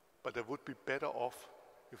 But they would be better off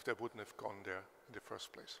if they wouldn't have gone there in the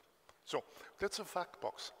first place. So that's a fact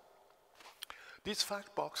box. These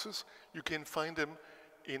fact boxes, you can find them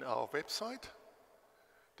in our website.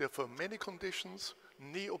 They're for many conditions,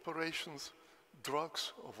 knee operations,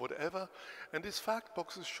 drugs, or whatever. And these fact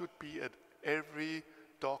boxes should be at every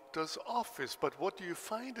doctor's office. But what do you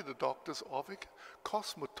find in the doctor's office?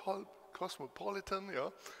 Cosmopolitan,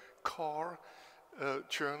 car,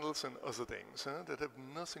 journals and other things that have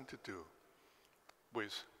nothing to do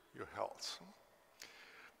with your health.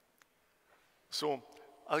 So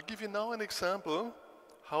I'll give you now an example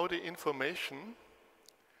how the information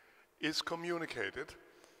is communicated,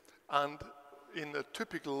 and in a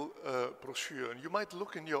typical brochure. And you might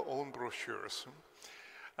look in your own brochures,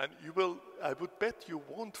 and I would bet you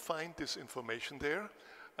won't find this information there,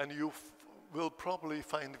 and you will probably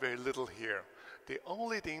find very little here. The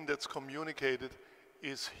only thing that's communicated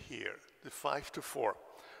is here, the 5 to 4.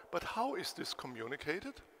 But how is this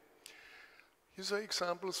communicated? These are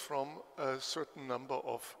examples from a certain number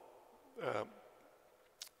of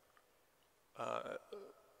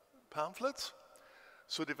pamphlets.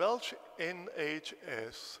 So the Welsh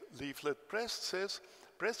NHS leaflet breast says,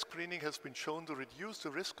 breast screening has been shown to reduce the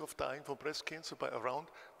risk of dying from breast cancer by around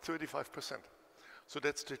 35%. So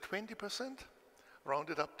that's the 20%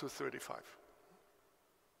 rounded up to 35.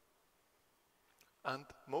 And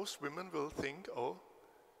most women will think, oh,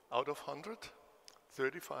 out of 100,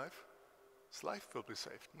 35's life will be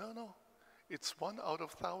saved. No. it's 1 out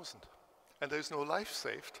of 1,000. And there's no life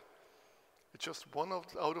saved. It's just 1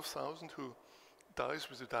 out of 1,000 who dies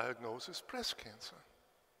with the diagnosis breast cancer.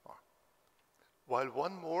 While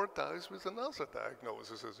 1 more dies with another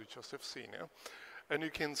diagnosis, as we just have seen. Yeah? And you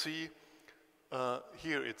can see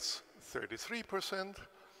here it's 33%.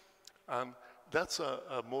 And that's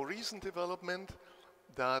a more recent development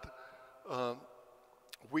that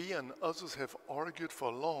we and others have argued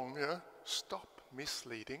for long. Yeah? Stop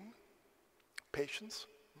misleading patients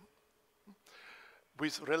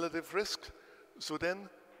with relative risk. So then,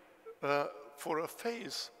 for a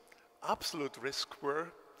phase, absolute risk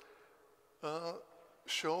were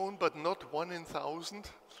shown, but not 1 in 1,000,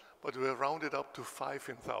 but were rounded up to 5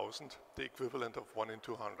 in 1,000, the equivalent of 1 in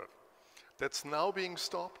 200. That's now being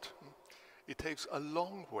stopped. It takes a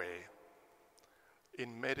long way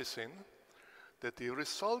in medicine that the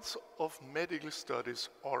results of medical studies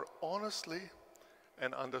are honestly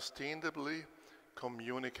and understandably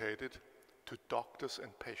communicated to doctors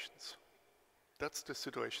and patients. That's the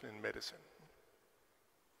situation in medicine.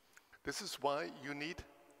 This is why you need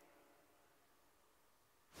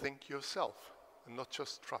think yourself and not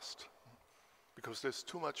just trust, because there's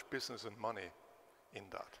too much business and money in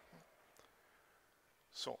that.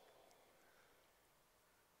 So,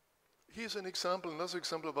 here's an example, another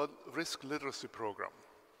example about risk literacy program.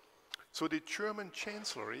 So the German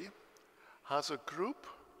Chancellery has a group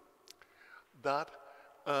that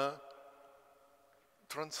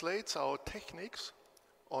translates our techniques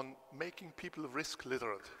on making people risk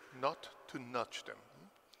literate, not to nudge them.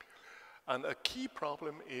 And a key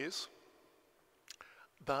problem is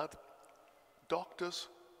that doctors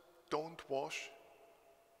don't wash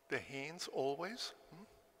their hands always,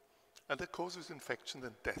 and that causes infection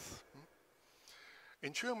and death.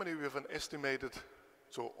 In Germany, we have an estimated,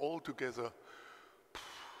 so altogether,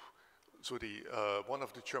 so one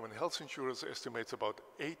of the German health insurers estimates about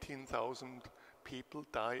 18,000 people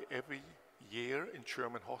die every year in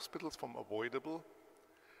German hospitals from avoidable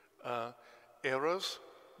errors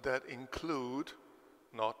that include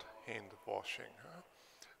not hand washing.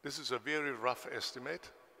 This is a very rough estimate.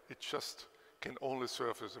 It just can only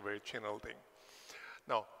serve as a very general thing.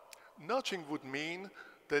 Now, nudging would mean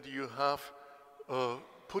that you have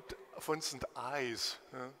put, for instance, eyes,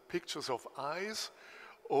 pictures of eyes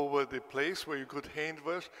over the place where you could hand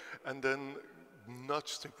wash, and then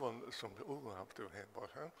nudge the one, oh, I have to hand wash.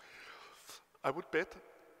 I would bet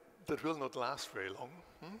that will not last very long.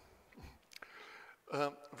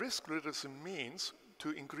 Risk literacy means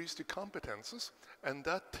to increase the competences, and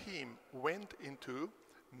that team went into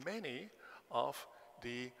many of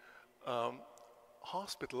the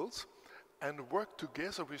hospitals and worked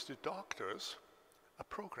together with the doctors a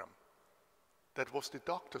program. That was the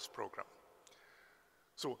doctor's program.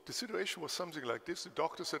 So the situation was something like this. The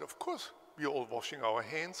doctor said, of course, we are all washing our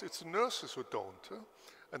hands. It's the nurses who don't.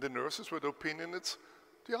 And the nurses were the opinion it's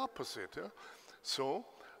the opposite. So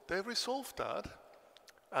they resolved that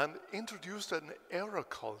and introduced an error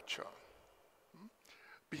culture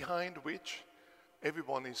behind which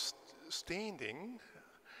everyone is standing,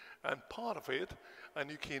 and part of it, and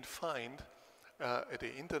you can find at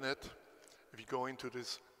the internet, if you go into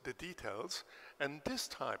the details, and this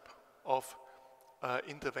type of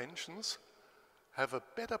interventions have a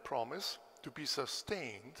better promise to be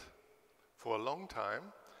sustained for a long time,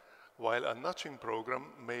 while a nudging program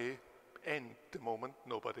may end the moment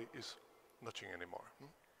nobody is nudging anymore.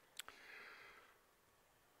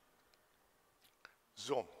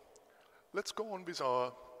 So, let's go on with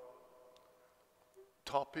our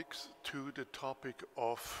topics to the topic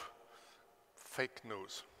of fake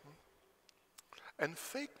news. And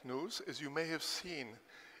fake news, as you may have seen,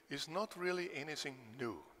 is not really anything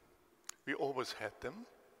new. We always had them.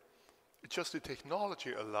 It's just the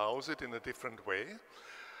technology allows it in a different way.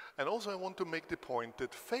 And also I want to make the point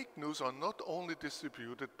that fake news are not only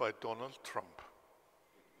distributed by Donald Trump.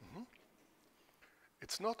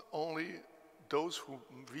 It's not only those who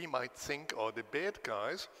we might think are the bad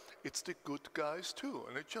guys, it's the good guys too.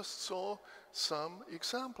 And I just saw some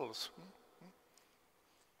examples.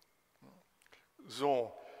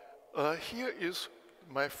 So, here is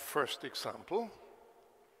my first example.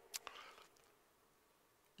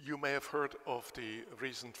 You may have heard of the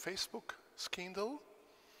recent Facebook scandal.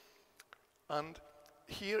 And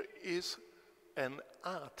here is an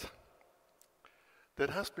ad that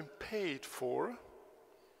has been paid for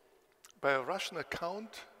by a Russian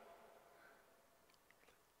account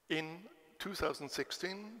in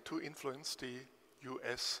 2016 to influence the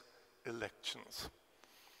US elections.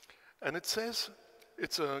 And it says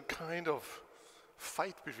it's a kind of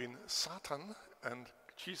fight between Satan and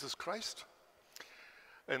Jesus Christ.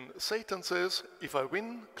 And Satan says, if I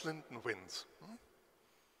win, Clinton wins.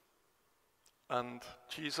 And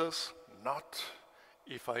Jesus, not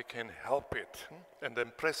if I can help it. And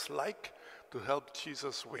then press like to help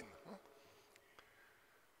Jesus win.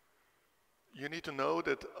 You need to know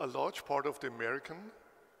that a large part of the American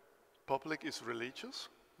public is religious,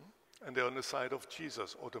 and they're on the side of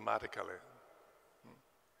Jesus automatically.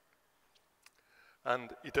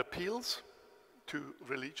 And it appeals to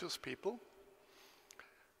religious people.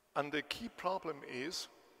 And the key problem is,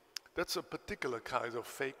 that's a particular kind of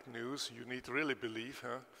fake news. You need to really believe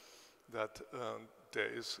that there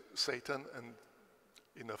is Satan and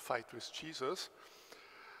in a fight with Jesus.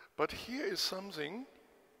 But here is something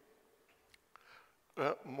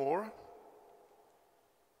more.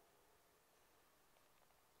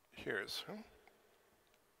 Here,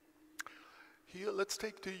 let's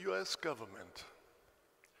take the US government.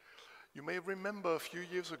 You may remember a few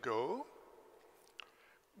years ago,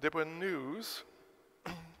 there were news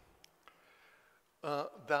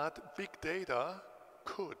that big data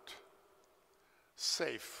could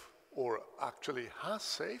save, or actually has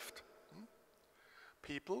saved,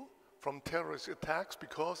 people from terrorist attacks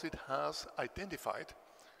because it has identified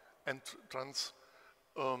and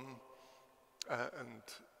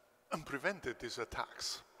prevented these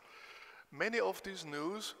attacks. Many of these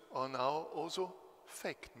news are now also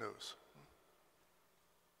fake news.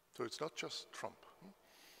 So it's not just Trump.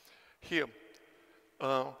 Here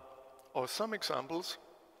are some examples.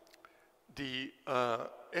 The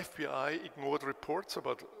FBI ignored reports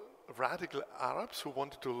about radical Arabs who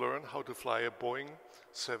wanted to learn how to fly a Boeing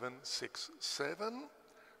 767.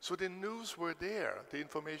 So the news were there, the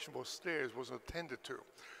information was there, it was attended to.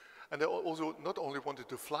 And they also not only wanted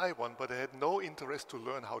to fly one, but they had no interest to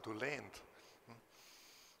learn how to land.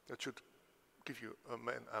 That should give you an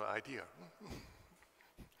idea.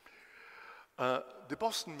 The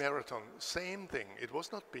Boston Marathon, same thing. It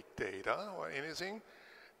was not big data or anything.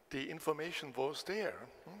 The information was there.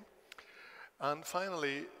 And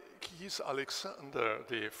finally, Keith Alexander,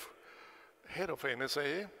 the head of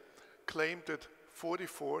NSA, claimed that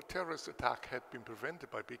 44 terrorist attacks had been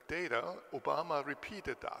prevented by big data. Obama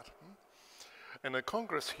repeated that. And a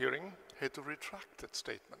Congress hearing had to retract that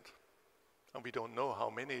statement. And we don't know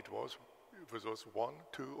how many it was. If it was 1,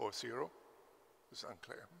 2, or 0. It's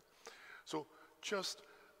unclear. So just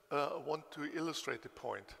want to illustrate the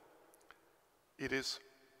point. It is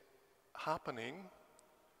happening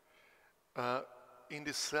in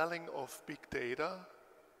the selling of big data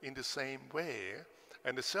in the same way.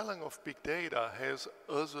 And the selling of big data has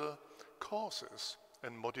other causes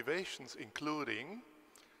and motivations, including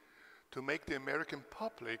to make the American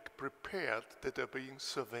public prepared that they're being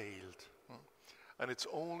surveilled. And it's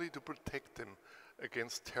only to protect them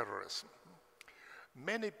against terrorism.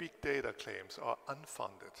 Many big data claims are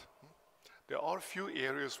unfounded. There are a few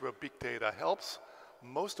areas where big data helps.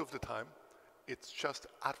 Most of the time, it's just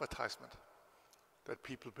advertisement that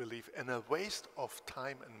people believe, and a waste of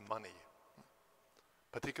time and money,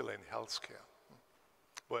 particularly in healthcare,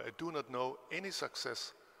 where I do not know any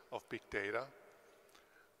success of big data,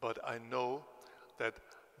 but I know that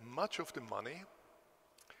much of the money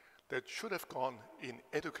that should have gone in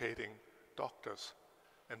educating doctors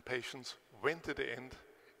and patients went at the end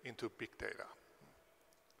into big data.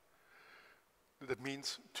 That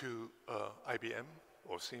means to IBM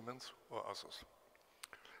or Siemens or others.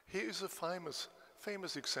 Here is a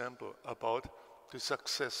famous example about the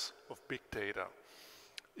success of big data.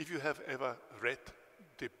 If you have ever read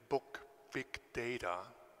the book Big Data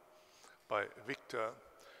by Victor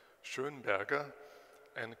Schönberger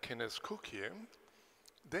and Kenneth Cook here,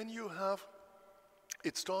 then you have,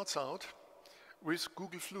 it starts out with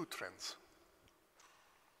Google Flu Trends.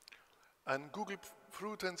 And Google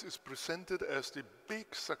Flu Trends is presented as the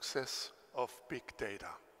big success of big data.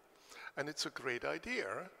 And it's a great idea,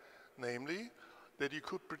 namely that you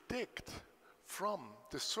could predict from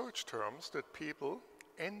the search terms that people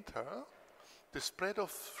enter the spread of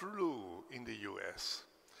flu in the US.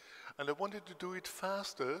 And I wanted to do it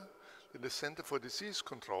faster than the Center for Disease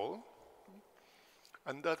Control,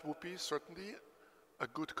 and that would be certainly a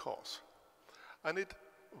good cause. And it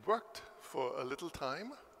worked for a little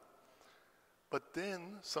time, but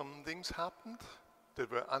then some things happened that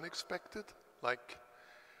were unexpected, like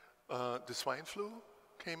the swine flu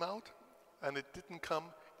came out, and it didn't come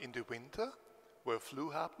in the winter, where flu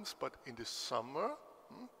happens, but in the summer.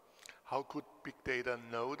 How could big data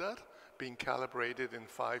know that, being calibrated in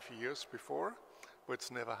 5 years before, where it's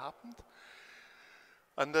never happened?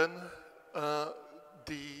 And then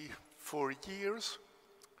for years,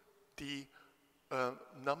 the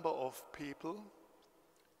number of people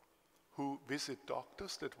who visit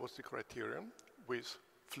doctors, that was the criterion, with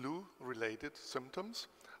flu-related symptoms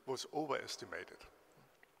was overestimated.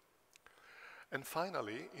 And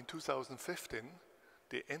finally, in 2015,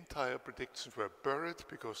 the entire predictions were buried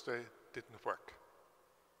because they didn't work.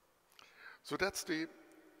 So that's the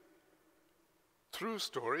true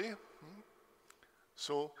story.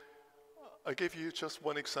 So I gave you just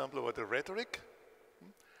one example about the rhetoric,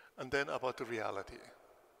 and then about the reality,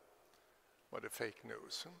 or the fake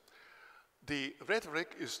news. The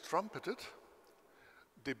rhetoric is trumpeted.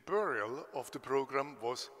 The burial of the program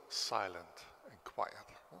was silent and quiet.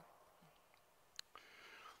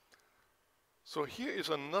 So here is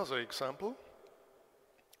another example.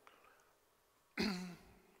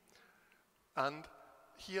 And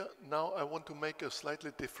here now I want to make a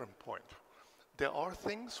slightly different point. There are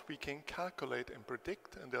things we can calculate and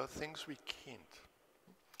predict, and there are things we can't.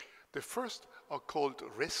 The first are called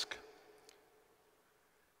risk,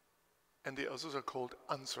 and the others are called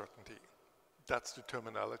uncertainty. That's the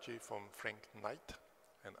terminology from Frank Knight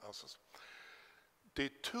and others. The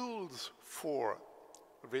tools for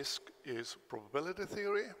risk is probability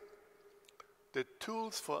theory. The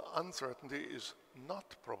tools for uncertainty is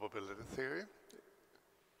not probability theory,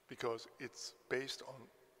 because it's based on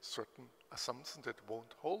certain assumptions that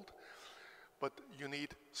won't hold, but you need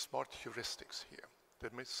smart heuristics here.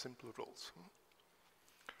 That means simple rules.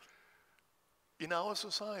 In our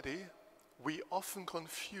society, we often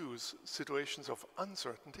confuse situations of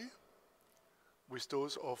uncertainty with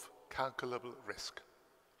those of calculable risk.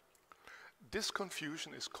 This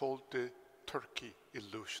confusion is called the turkey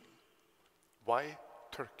illusion. Why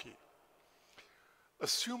turkey?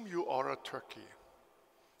 Assume you are a turkey.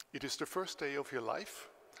 It is the first day of your life.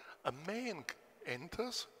 A man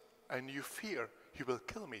enters and you fear he will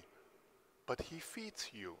kill me, but he feeds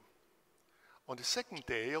you. On the second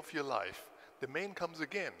day of your life, the man comes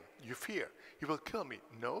again. You fear he will kill me.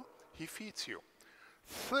 No, he feeds you.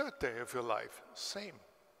 Third day of your life, same.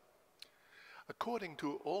 According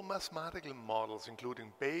to all mathematical models,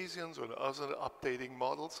 including Bayesians or other updating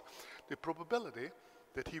models, the probability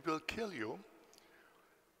that he will kill you,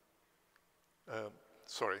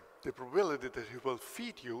 the probability that he will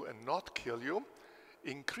feed you and not kill you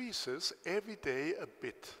increases every day a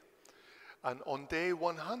bit. And on day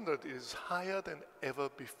 100 it is higher than ever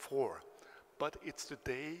before. But it's the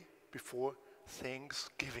day before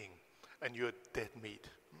Thanksgiving and you're dead meat.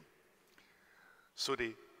 So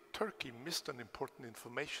the turkey missed an important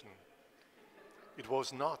information. It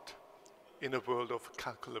was not in a world of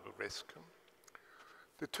calculable risk.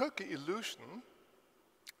 The turkey illusion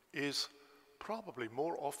is probably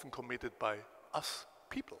more often committed by us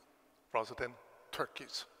people rather than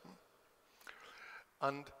turkeys.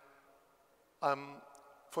 And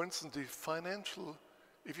for instance, the financial,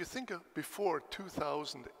 if you think of before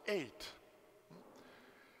 2008,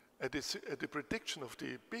 at the prediction of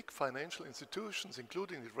the big financial institutions,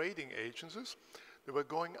 including the rating agencies, they were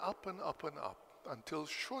going up and up and up until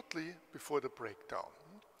shortly before the breakdown.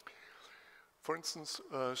 For instance,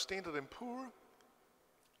 Standard & Poor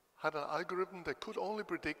had an algorithm that could only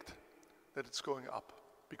predict that it's going up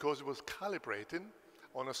because it was calibrated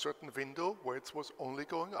on a certain window where it was only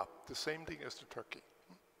going up. The same thing as the turkey.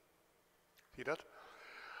 See that?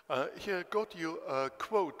 Here I got you a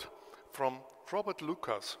quote from Robert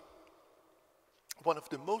Lucas, one of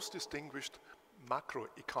the most distinguished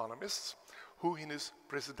macroeconomists, who in his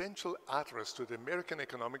presidential address to the American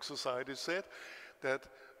Economic Society said that,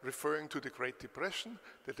 referring to the Great Depression,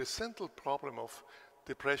 that the central problem of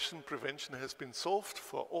depression prevention has been solved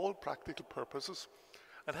for all practical purposes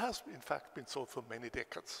and has in fact been solved for many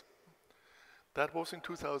decades. That was in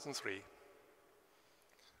 2003.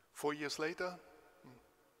 4 years later,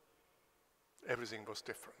 everything was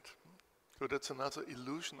different. So that's another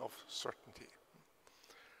illusion of certainty.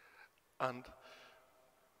 And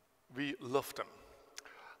we love them.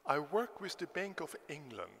 I work with the Bank of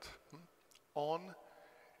England on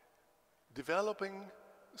developing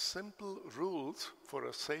simple rules for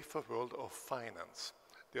a safer world of finance.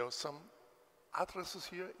 There are some addresses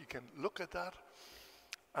here, you can look at that.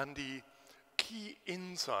 And the key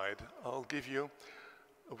insight I'll give you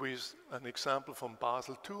with an example from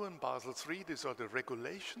Basel II and Basel III. These are the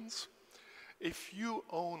regulations. If you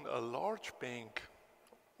own a large bank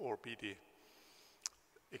or be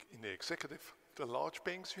in the executive, the large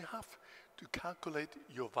banks, you have to calculate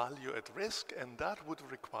your value at risk, and that would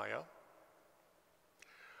require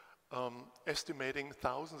estimating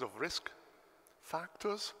thousands of risk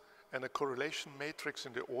factors and a correlation matrix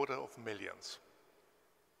in the order of millions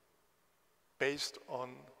based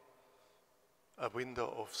on a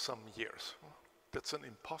window of some years. That's an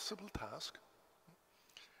impossible task.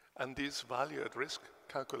 And these value at risk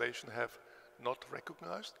calculation have not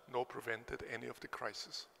recognized nor prevented any of the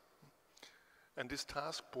crises. And this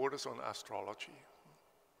task borders on astrology,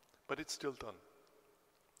 but it's still done.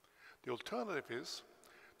 The alternative is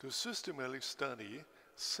to systematically study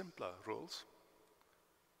simpler rules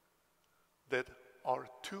that are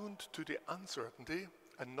tuned to the uncertainty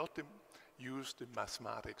and not use the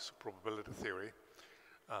mathematics probability theory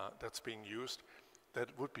that's being used. That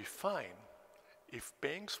would be fine if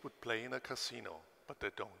banks would play in a casino, but they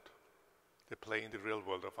don't. They play in the real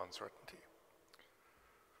world of uncertainty.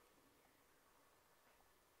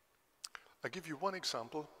 I'll give you one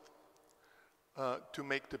example to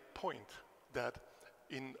make the point that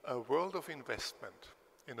in a world of investment,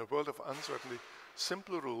 in a world of uncertainty,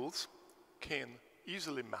 simple rules can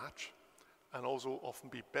easily match and also often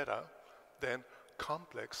be better than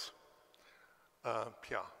complex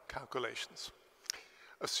calculations.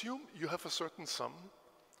 Assume you have a certain sum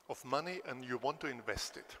of money and you want to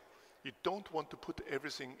invest it. You don't want to put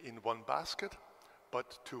everything in one basket,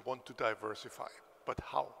 but to want to diversify. But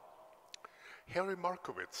how? Harry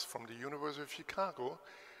Markowitz from the University of Chicago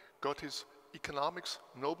got his economics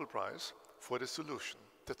Nobel Prize for the solution.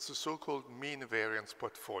 That's the so-called mean variance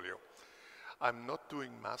portfolio. I'm not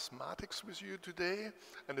doing mathematics with you today,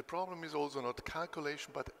 and the problem is also not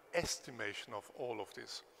calculation, but estimation of all of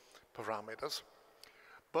these parameters.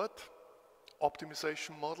 But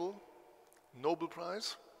optimization model, Nobel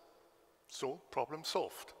Prize, so problem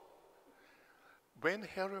solved. When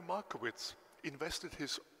Harry Markowitz invested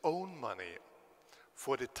his own money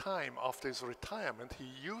for the time after his retirement, he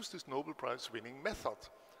used his Nobel Prize winning method.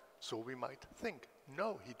 So we might think,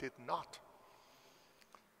 no, he did not.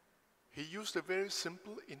 He used a very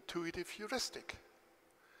simple intuitive heuristic.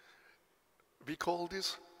 We call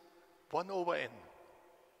this 1 over n.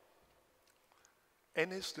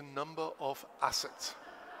 N is the number of assets.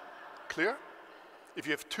 Clear? If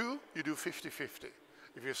you have 2, you do 50-50.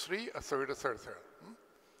 If you have 3, a third, a third, a third.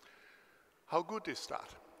 How good is that?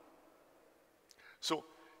 So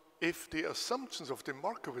if the assumptions of the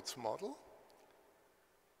Markowitz model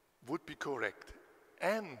would be correct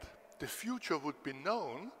and the future would be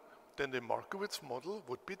known, then the Markowitz model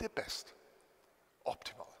would be the best,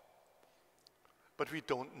 optimal. But we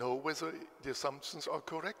don't know whether the assumptions are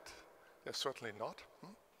correct. They're certainly not.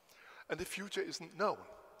 And the future isn't known.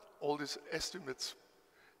 All these estimates,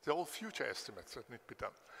 they're all future estimates that need to be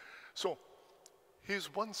done. So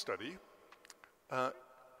here's one study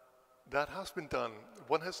that has been done.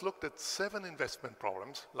 One has looked at 7 investment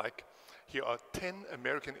problems, like here are 10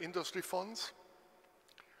 American industry funds,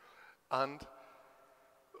 and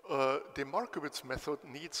the Markowitz method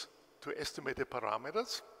needs to estimate the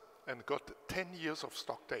parameters and got 10 years of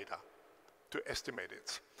stock data to estimate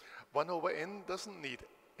it. 1 over n doesn't need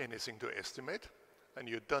anything to estimate, and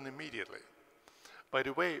you're done immediately. By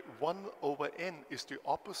the way, 1 over n is the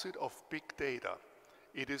opposite of big data.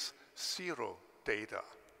 It is 0 data,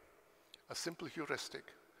 a simple heuristic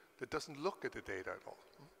that doesn't look at the data at all.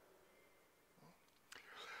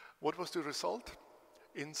 What was the result?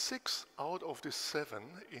 In 6 out of the 7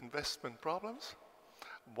 investment problems,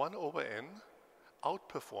 1 over n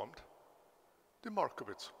outperformed the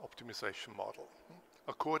Markowitz optimization model,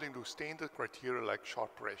 according to standard criteria like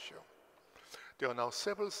Sharpe ratio. There are now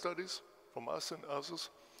several studies from us and others,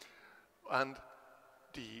 and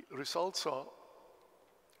the results are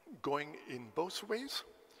going in both ways.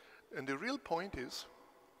 And the real point is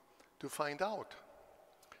to find out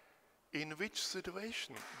in which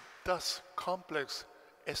situation does complex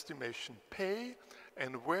estimation pay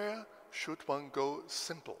and where should one go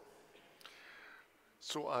simple.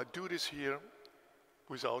 So I do this here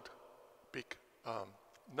without big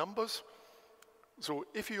numbers. So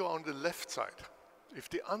if you are on the left side, if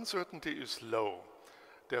the uncertainty is low,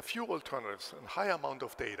 there are few alternatives and high amount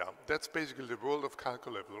of data, that's basically the world of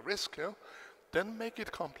calculable risk, yeah? Then make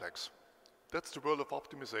it complex. That's the world of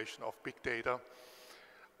optimization of big data,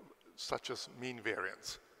 such as mean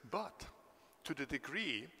variance. But to the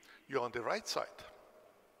degree you're on the right side,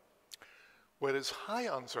 where there's high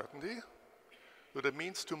uncertainty, so that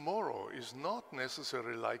means tomorrow is not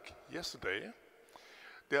necessarily like yesterday.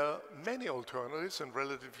 There are many alternatives and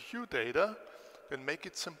relatively few data, then make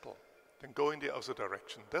it simple, then go in the other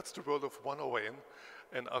direction. That's the world of 1 over n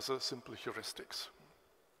and other simple heuristics.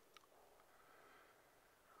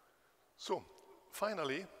 So,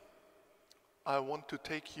 finally, I want to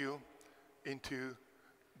take you into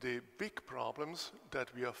the big problems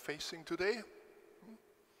that we are facing today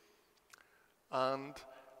and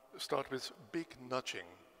start with big nudging.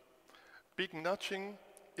 Big nudging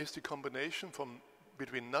is the combination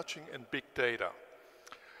between nudging and big data.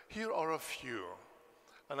 Here are a few.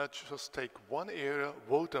 and I just take one area,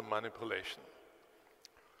 voter manipulation.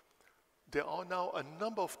 There are now a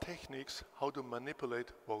number of techniques how to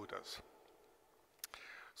manipulate voters.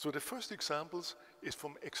 So the first examples is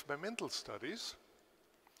from experimental studies,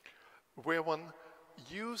 where one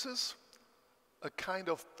uses a kind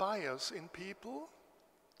of bias in people,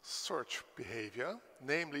 search behavior,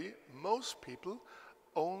 namely most people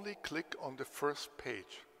only click on the first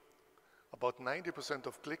page. About 90%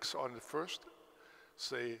 of clicks are on the first,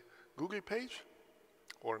 say, Google page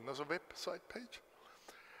or another website page,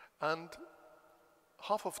 and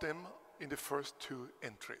half of them in the first two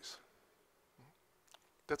entries.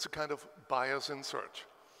 That's a kind of bias in search.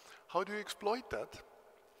 How do you exploit that?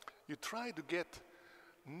 You try to get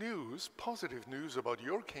news, positive news about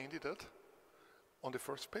your candidate on the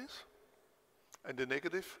first page, and the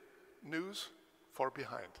negative news far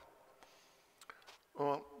behind.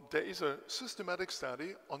 There is a systematic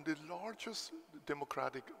study on the largest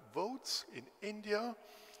democratic votes in India,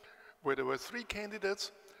 where there were 3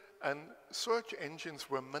 candidates, and search engines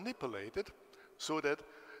were manipulated so that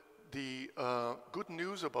the good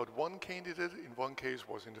news about one candidate in one case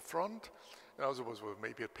was in the front, and other was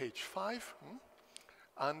maybe at page 5.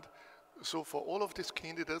 And so for all of these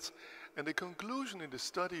candidates, and the conclusion in the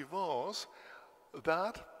study was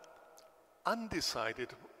that undecided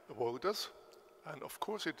voters, and of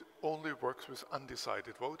course it only works with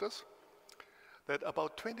undecided voters, that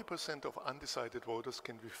about 20% of undecided voters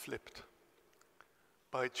can be flipped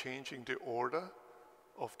by changing the order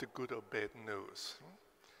of the good or bad news.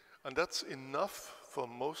 And that's enough for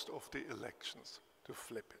most of the elections to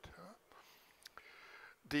flip it.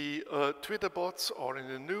 The Twitter bots are in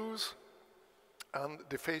the news, and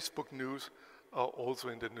the Facebook news are also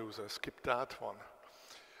in the news. I skipped that one.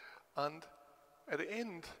 And at the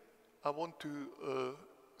end, I want to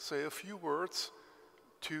say a few words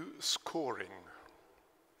to scoring.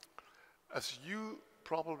 As you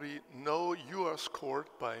probably know, you are scored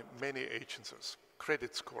by many agencies,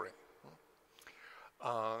 credit scoring.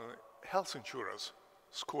 Health insurers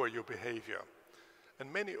score your behavior,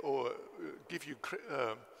 and many give you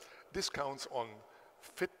discounts on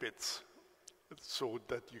Fitbits so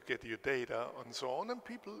that you get your data and so on, and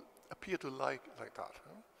people appear to like that.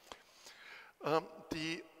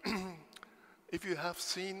 If you have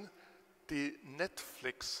seen the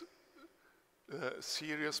Netflix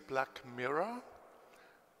series Black Mirror,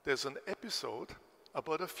 there's an episode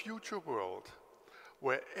about a future world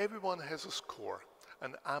where everyone has a score,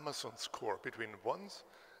 an Amazon score between 1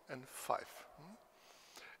 and 5.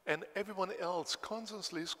 And everyone else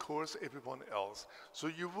constantly scores everyone else. So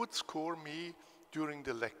you would score me during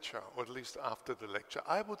the lecture, or at least after the lecture.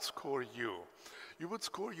 I would score you. You would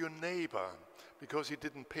score your neighbor because he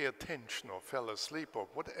didn't pay attention or fell asleep or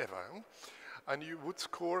whatever. And you would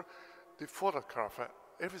score the photographer.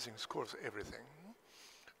 Everything scores everything.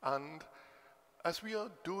 And as we are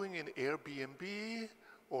doing in Airbnb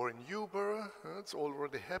or in Uber, it's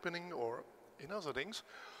already happening, or in other things.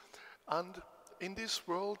 And in this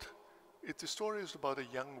world, the story is about a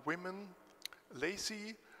young woman,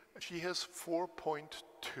 Lacey. She has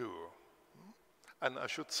 4.2. And I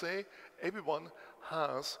should say, everyone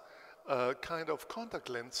has a kind of contact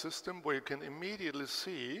lens system where you can immediately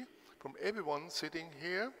see from everyone sitting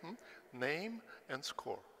here, name and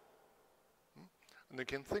score. And you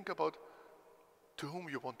can think about to whom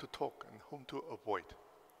you want to talk and whom to avoid,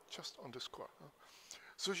 just on the score.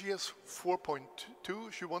 So she has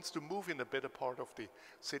 4.2. She wants to move in a better part of the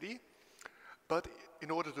city, but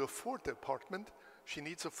in order to afford the apartment, she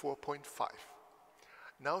needs a 4.5.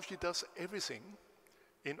 Now she does everything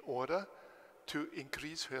in order to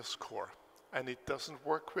increase her score. And it doesn't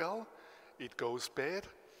work well, it goes bad,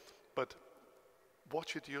 but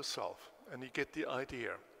watch it yourself and you get the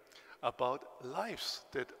idea about lives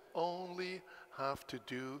that only have to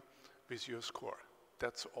do with your score.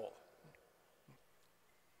 That's all.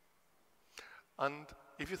 And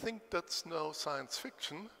if you think that's no science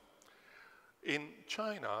fiction, in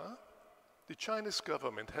China, the Chinese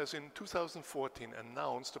government has in 2014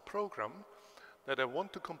 announced a program that I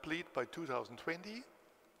want to complete by 2020,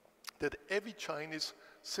 that every Chinese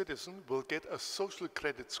citizen will get a social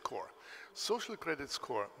credit score. Social credit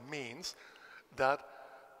score means that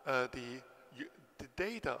the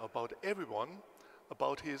data about everyone,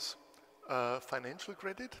 about his financial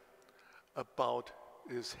credit, about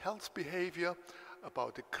his health behavior,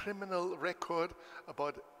 about the criminal record,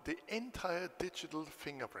 about the entire digital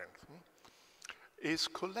fingerprint, is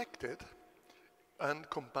collected and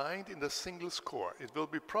combined in a single score. It will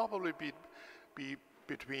probably be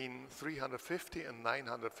between 350 and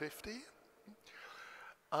 950.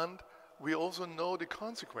 And we also know the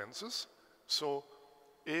consequences. So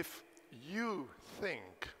if you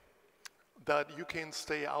think that you can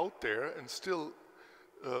stay out there and still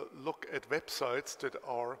look at websites that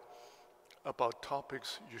are about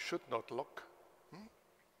topics you should not look,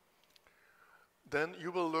 then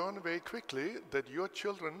you will learn very quickly that your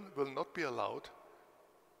children will not be allowed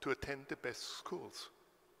to attend the best schools.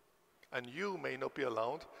 And you may not be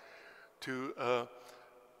allowed to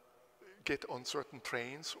get on certain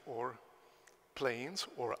trains or planes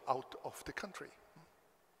or out of the country.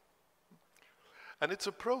 And it's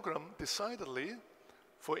a program decidedly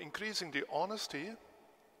for increasing the honesty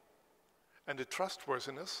and the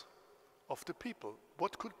trustworthiness of the people.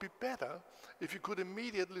 What could be better if you could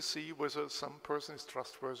immediately see whether some person is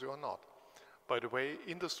trustworthy or not? By the way,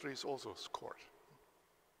 industry is also scored.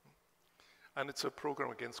 And it's a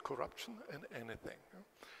program against corruption and anything.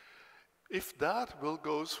 If that will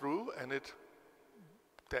go through, and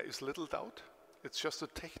there is little doubt, it's just a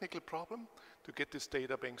technical problem to get these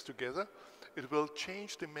data banks together, it will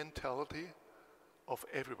change the mentality of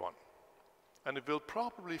everyone. And it will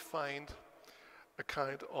probably find a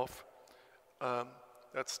kind of,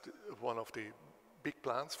 that's one of the big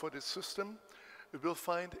plans for this system, it will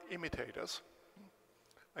find imitators.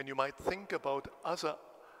 And you might think about other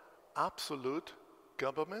absolute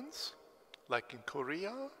governments, like in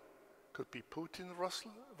Korea, could be Putin,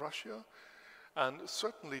 Russia, and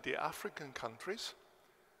certainly the African countries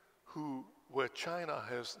where China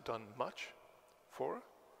has done much for,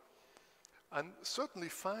 and certainly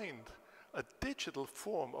find a digital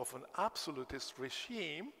form of an absolutist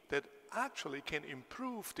regime that actually can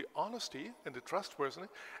improve the honesty and the trustworthiness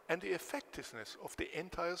and the effectiveness of the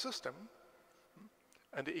entire system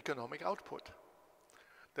and the economic output.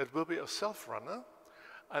 That will be a self-runner,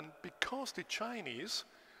 and because the Chinese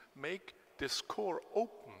make the score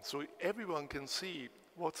open so everyone can see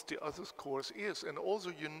what the other scores is, and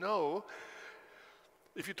also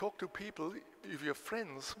if you talk to people, if your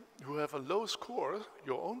friends who have a low score,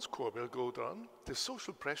 your own score will go down, the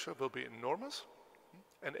social pressure will be enormous,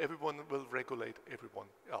 and everyone will regulate everyone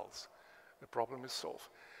else. The problem is solved.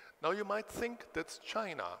 Now you might think that's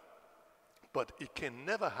China, but it can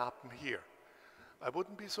never happen here. I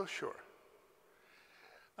wouldn't be so sure.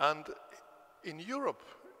 And in Europe,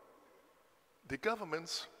 the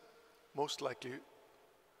governments most likely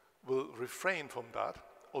will refrain from that,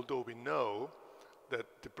 although we know that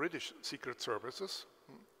the British secret services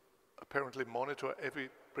apparently monitor every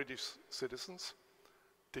British citizen's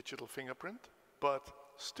digital fingerprint, but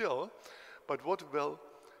what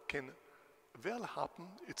can well happen,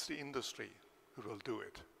 it's the industry who will do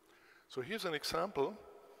it. So here's an example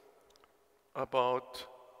about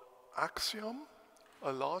Axiom,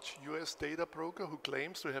 a large US data broker who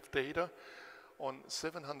claims to have data on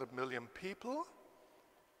 700 million people.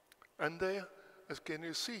 And they, as can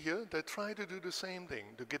you see here, they try to do the same thing,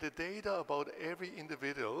 to get the data about every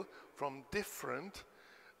individual from different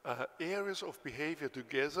areas of behavior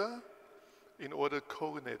together in order to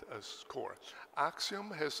coordinate a score.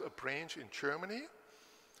 Axiom has a branch in Germany,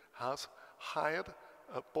 has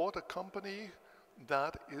bought a company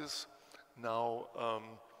that is now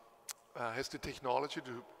has the technology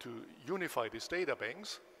to unify these data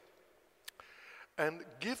banks. And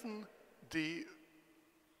given the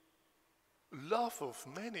love of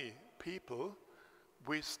many people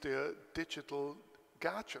with their digital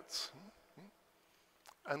gadgets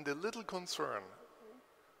and the little concern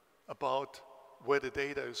about where the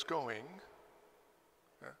data is going,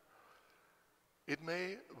 it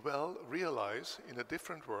may well realize in a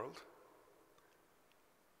different world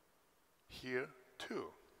here too,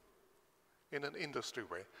 in an industry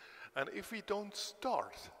way. And if we don't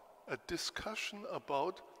start a discussion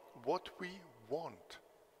about what we want,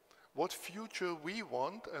 what future we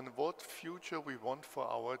want and what future we want for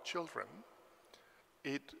our children,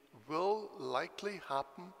 it will likely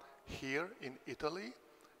happen here in Italy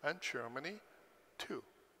and Germany too.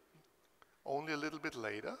 Only a little bit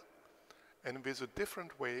later and with a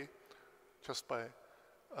different way, just by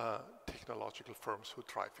technological firms who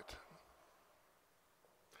drive it.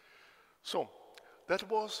 So that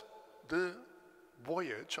was the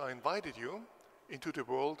voyage. I invited you into the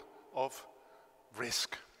world of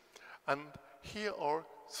risk. And here are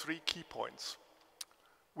 3 key points.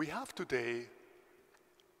 We have today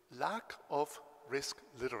lack of risk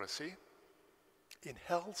literacy in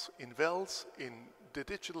health, in wealth, in the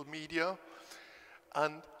digital media.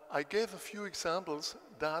 And I gave a few examples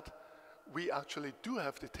that we actually do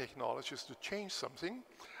have the technologies to change something.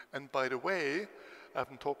 And by the way, I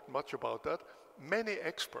haven't talked much about that, many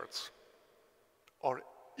experts are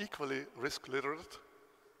equally risk literate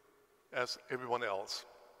as everyone else,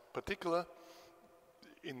 particularly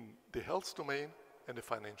in the health domain and the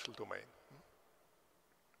financial domain.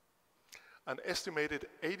 An estimated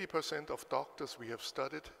 80% of doctors we have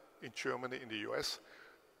studied in Germany, in the US,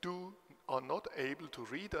 are not able to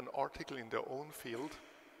read an article in their own field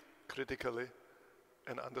critically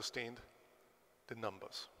and understand the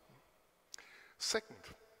numbers. Second,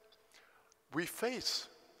 we face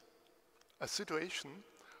a situation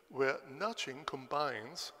where nudging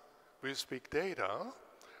combines with big data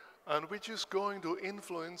and which is going to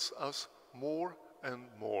influence us more and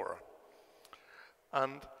more.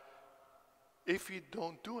 And if we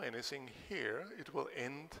don't do anything here, it will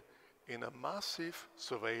end in a massive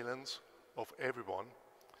surveillance of everyone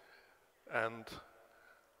and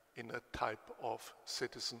in a type of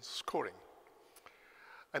citizen scoring.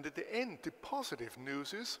 And at the end, the positive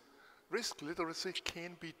news is risk literacy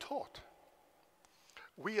can be taught.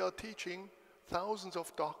 We are teaching thousands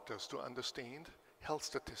of doctors to understand health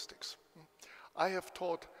statistics. I have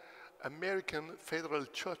taught American federal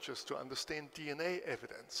judges to understand DNA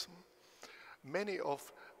evidence. Many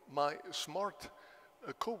of my smart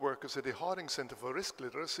co-workers at the Harding Center for Risk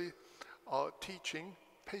Literacy are teaching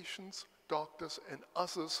patients, doctors, and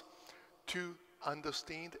others to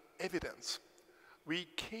understand evidence. We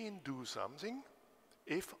can do something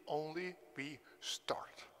if only we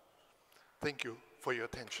start. Thank you for your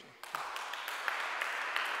attention.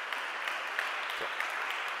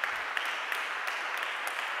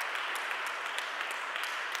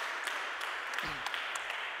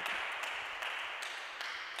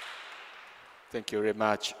 Thank you very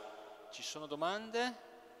much. Ci sono domande?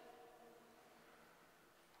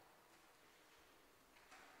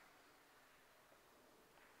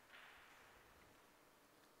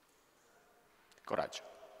 Coraggio.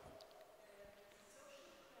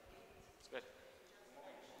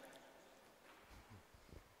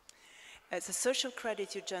 The social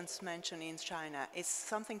credit you just mentioned in China is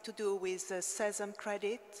something to do with the Sesame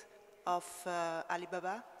credit of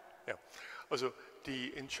Alibaba? Yeah. Also,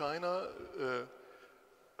 in China,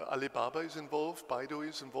 Alibaba is involved, Baidu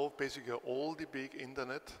is involved, basically all the big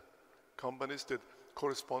internet companies that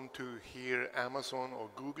correspond to here Amazon or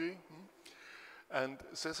Google. And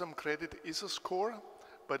Sesame credit is a score,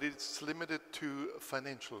 but it's limited to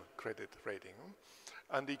financial credit rating.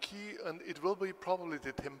 And the key, and it will be probably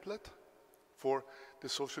the template for the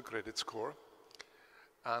social credit score.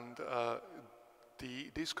 And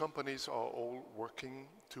these companies are all working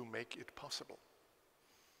to make it possible.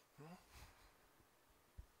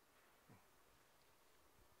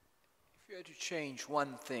 If you had to change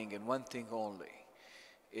one thing and one thing only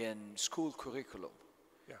in school curriculum,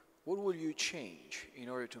 what will you change in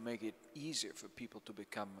order to make it easier for people to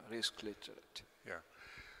become risk literate? Yeah.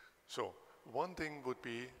 So one thing would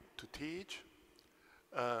be to teach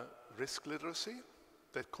risk literacy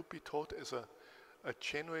that could be taught as a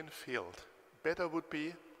genuine field. Better would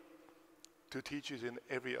be to teach it in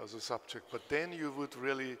every other subject, but then you would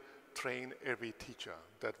really train every teacher.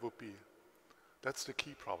 That's the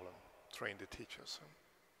key problem, train the teachers.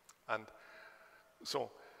 And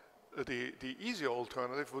so the easier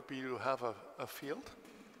alternative would be to have a field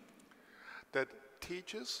that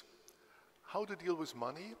teaches how to deal with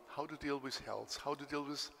money, how to deal with health, how to deal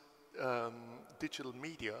with digital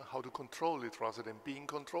media, how to control it rather than being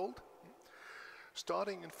controlled,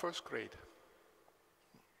 starting in first grade.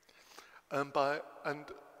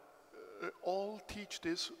 All teach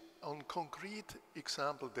this on concrete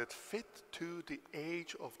examples that fit to the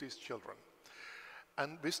age of these children.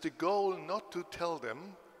 And with the goal not to tell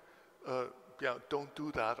them, don't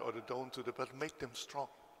do that or don't do that, but make them strong.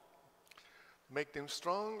 Make them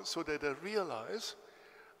strong so that they realize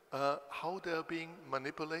how they're being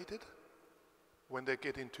manipulated when they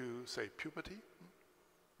get into, say, puberty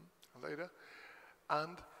later.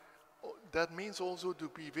 And that means also to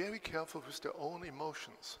be very careful with their own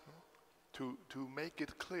emotions, to make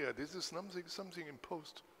it clear this is something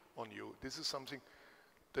imposed on you. This is something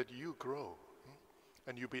that you grow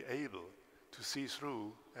and you be able to see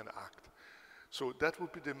through and act. So that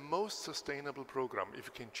would be the most sustainable program if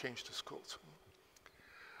you can change the schools.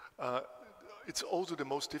 It's also the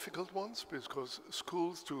most difficult ones because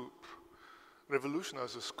schools, to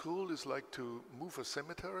revolutionize a school is like to move a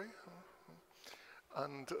cemetery.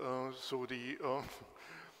 And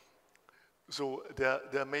so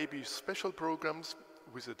there may be special programs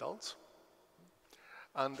with adults.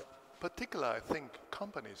 And particularly, I think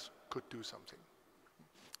companies could do something.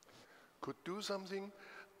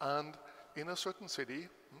 And in a certain city,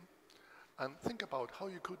 and think about how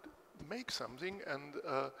you could make something. And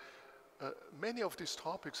many of these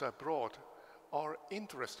topics I brought are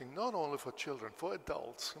interesting, not only for children, for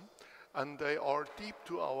adults. And they are deep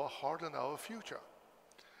to our heart and our future.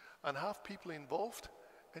 and have people involved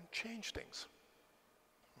and change things.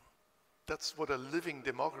 That's what a living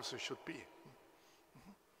democracy should be.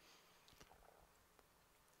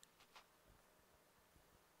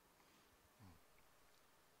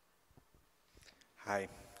 Hi.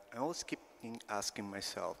 I always keep asking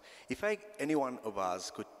myself, if any one of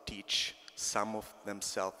us could teach some of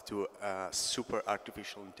themselves to a super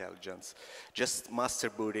artificial intelligence, just master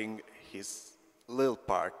booting his little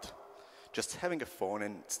part, just having a phone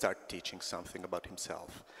and start teaching something about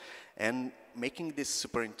himself, and making this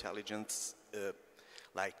super intelligence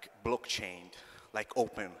like blockchain, like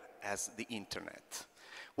open as the internet.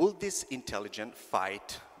 Will this intelligence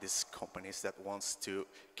fight these companies that wants to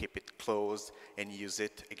keep it closed and use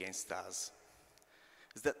it against us?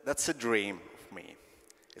 That's a dream of me.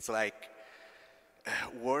 It's like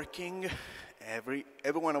working, every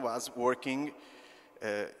one of us working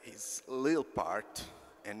his little part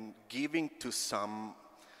and giving to some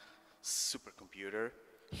supercomputer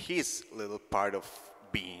his little part of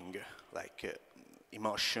being, like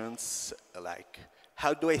emotions, like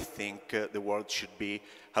how do I think the world should be,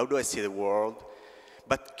 how do I see the world,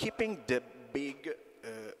 but keeping the big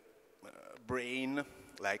brain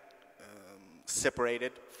like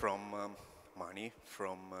separated from money,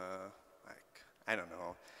 from like, I don't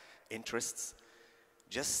know, interests,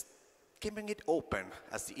 just keeping it open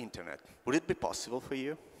as the internet. Would it be possible for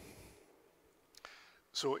you?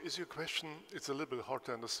 So is your question, it's a little bit hard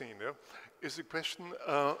to understand, yeah? Is the question,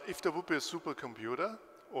 if there would be a supercomputer,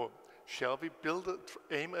 or shall we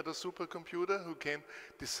aim at a supercomputer who can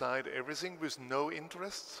decide everything with no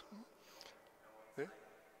interests? Yeah?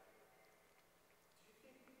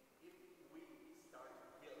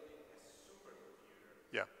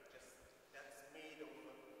 Yeah. That's made of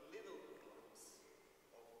little clumps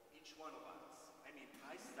of each one of us. I mean,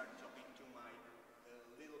 I start talking to my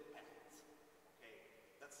little pet. Okay,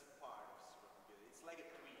 that's a part of supercomputer. It's like a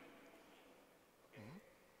twin. Okay,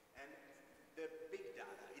 and the big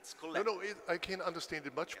data, it's collected. No, I can understand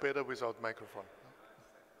it much better without microphone.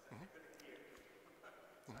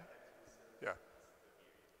 Yeah.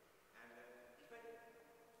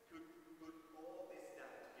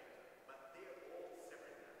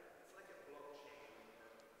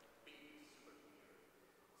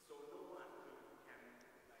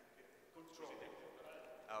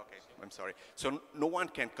 Okay, I'm sorry. So no one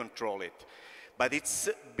can control it, but it's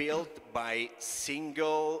built by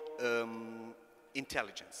single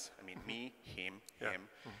intelligence. I mean, me, him, him.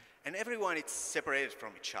 And everyone is separated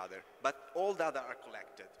from each other, but all data are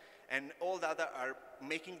collected. And all data are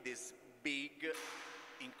making this big,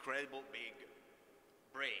 incredible big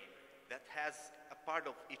brain that has a part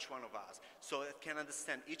of each one of us, so it can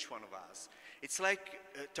understand each one of us. It's like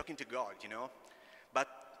talking to God, you know? But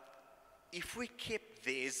if we keep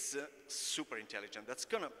this super intelligent, that's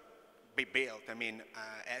going to be built. I mean,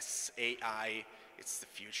 as AI, it's the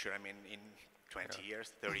future. I mean, in 20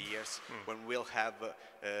 years, 30 years, when we'll have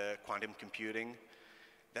quantum computing,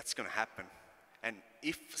 that's going to happen. And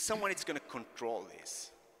if someone is going to control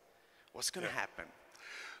this, what's going to happen?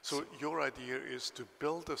 So your idea is to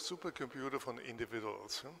build a supercomputer for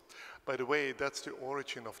individuals. Huh? By the way, that's the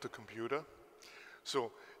origin of the computer.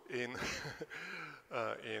 So in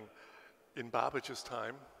in Babbage's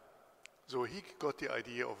time, so he got the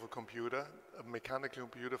idea of a computer, a mechanical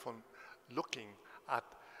computer, from looking at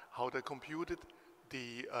how they computed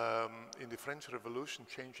the in the French Revolution,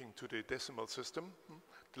 changing to the decimal system,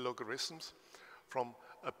 the logarithms, from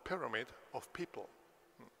a pyramid of people,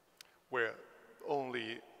 where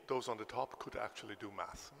only those on the top could actually do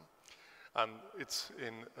math. And it's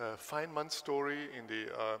in Feynman's story, in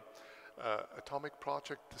the atomic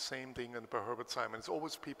project, the same thing, and by Herbert Simon. It's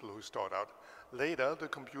always people who start out. Later, the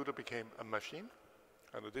computer became a machine,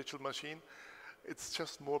 and a digital machine. It's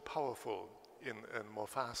just more powerful and more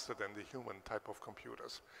faster than the human type of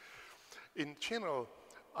computers. In general,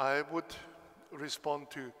 I would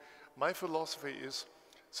respond to, my philosophy is,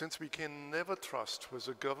 since we can never trust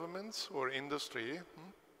whether governments or industry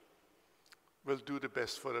will do the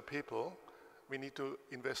best for the people, we need to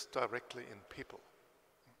invest directly in people.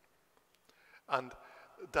 And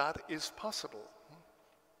that is possible.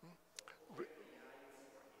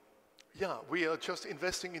 We are just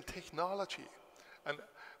investing in technology. And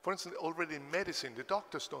for instance, already in medicine, the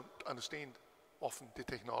doctors don't understand often the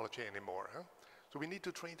technology anymore. So we need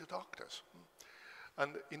to train the doctors.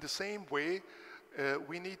 And in the same way,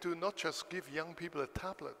 we need to not just give young people a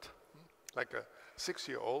tablet, like a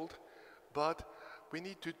 6-year-old, but we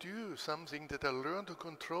need to do something that they learn to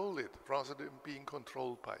control it rather than being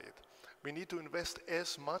controlled by it. We need to invest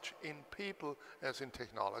as much in people as in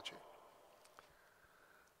technology.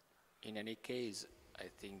 In any case, I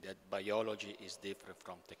think that biology is different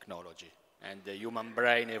from technology, and the human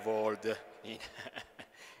brain evolved in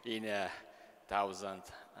in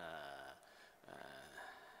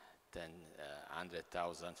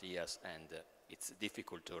 100,000 years, and it's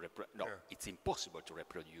difficult to it's impossible to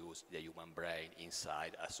reproduce the human brain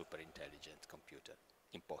inside a super intelligent computer.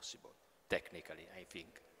 Impossible, technically, I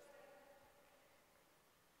think.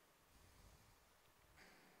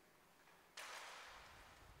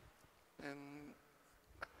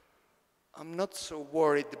 I'm not so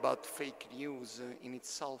worried about fake news in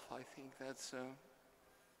itself. I think that's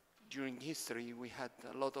during history we had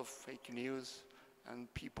a lot of fake news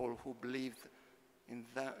and people who believed in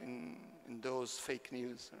those fake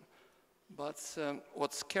news. But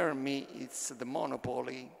what scares me is the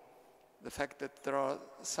monopoly, the fact that there are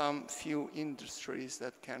some few industries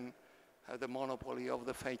that can have the monopoly of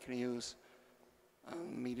the fake news,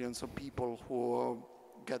 millions of people who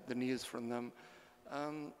get the news from them.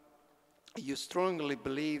 You strongly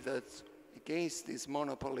believe that against this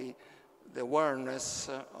monopoly, the awareness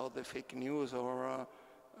of the fake news or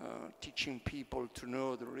teaching people to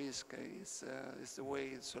know the risk is the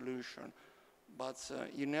way, the solution. But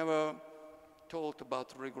you never talked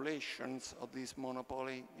about regulations of this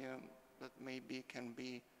monopoly that maybe can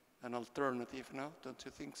be an alternative, no? Don't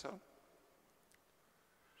you think so?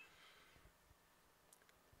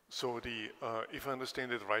 So if I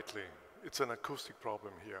understand it rightly, it's an acoustic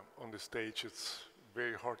problem here on the stage. It's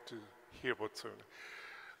very hard to hear what's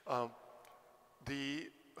on.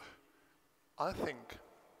 I think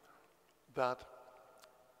that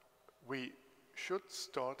we should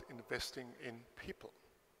start investing in people.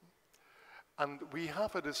 And we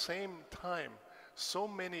have at the same time so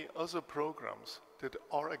many other programs that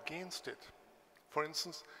are against it. For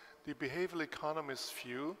instance, the behavioral economist's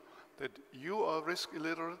view that you are risk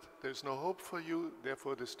illiterate, there's no hope for you,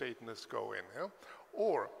 therefore the state must go in. Yeah?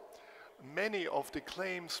 Or many of the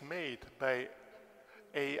claims made by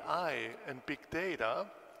AI and big data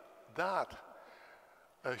that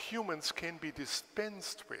humans can be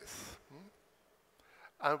dispensed with,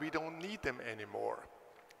 and we don't need them anymore.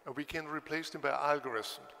 We can replace them by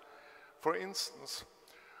algorithms. For instance,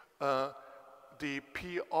 the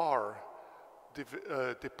PR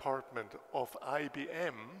department of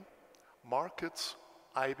IBM markets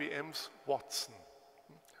IBM's Watson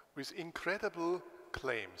with incredible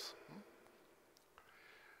claims,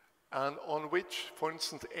 and on which, for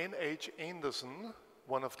instance, N.H. Anderson,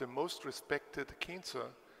 one of the most respected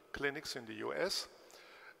cancer clinics in the US,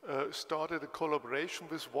 started a collaboration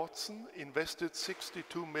with Watson, invested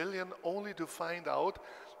 62 million only to find out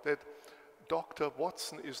that Dr.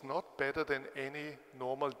 Watson is not better than any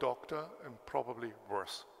normal doctor and probably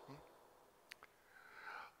worse.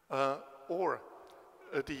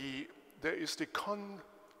 There is the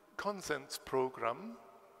consent program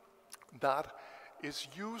that is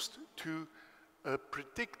used to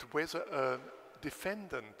predict whether a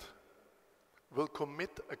defendant will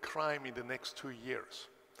commit a crime in the next 2 years.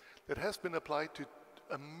 That has been applied to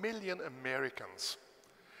 1 million Americans.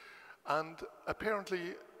 And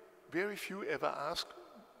apparently very few ever ask,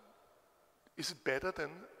 is it better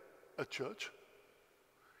than a judge?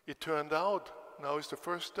 It turned out, now is the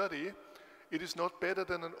first study, it is not better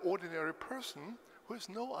than an ordinary person who has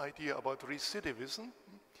no idea about recidivism.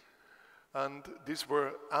 And these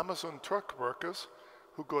were Amazon truck workers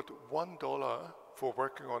who got $1 for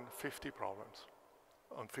working on 50 problems,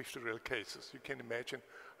 on 50 real cases. You can imagine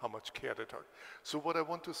how much care they took. So what I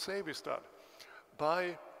want to say is that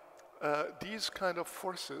by these kind of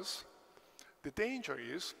forces, the danger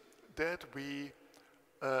is that we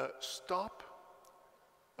stop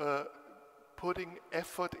putting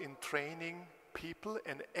effort in training people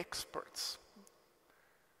and experts,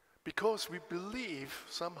 because we believe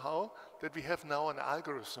somehow that we have now an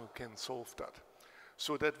algorithm who can solve that.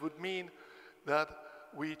 So that would mean that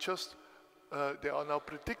we just, there are now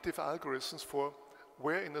predictive algorithms for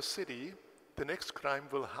where in a city the next crime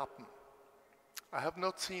will happen. I have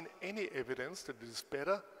not seen any evidence that it is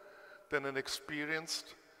better than an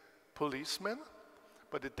experienced policeman,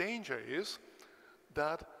 but the danger is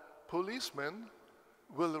that policemen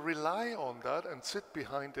will rely on that and sit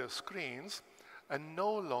behind their screens and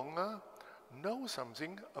no longer know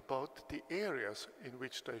something about the areas in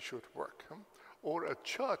which they should work. Or a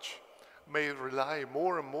judge may rely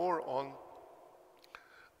more and more on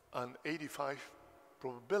an 85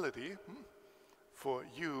 probability for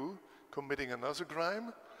you committing another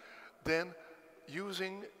crime than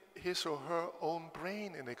using his or her own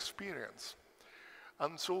brain and experience.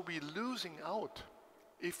 And so we're losing out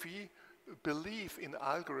if we believe in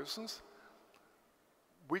algorithms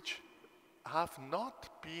which have not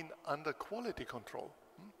been under quality control.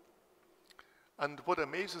 And what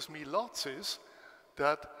amazes me lots is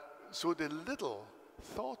that so the little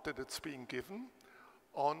thought that it's being given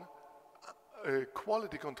on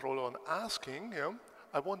quality control, on asking,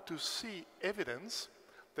 I want to see evidence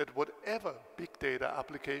that whatever big data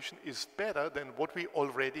application is better than what we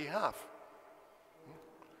already have.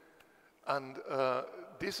 And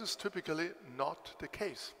this is typically not the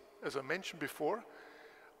case. As I mentioned before,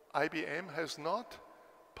 IBM has not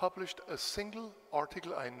published a single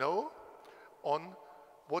article I know on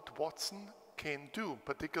what Watson can do. In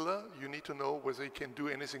particular, you need to know whether he can do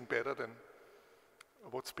anything better than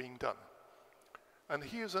what's being done. And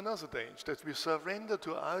here's another danger, that we surrender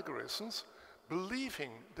to algorithms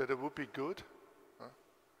believing that it would be good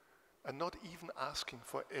and not even asking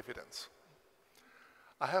for evidence.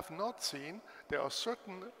 I have not seen, there are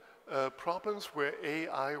certain problems where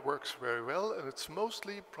AI works very well, and it's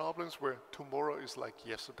mostly problems where tomorrow is like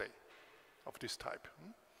yesterday of this type.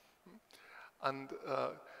 And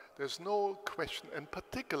there's no question, in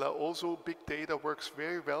particular also big data works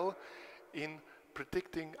very well in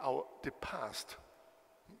predicting the past,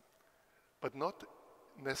 but not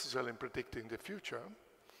necessarily in predicting the future.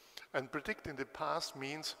 And predicting the past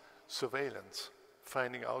means surveillance,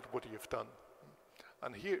 finding out what you've done.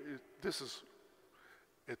 And here, this is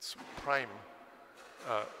its prime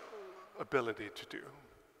ability to do.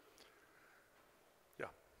 Yeah.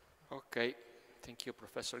 Ok, thank you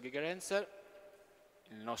Professor Gigerenzer.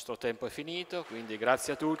 Il nostro tempo è finito, quindi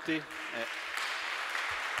grazie a tutti.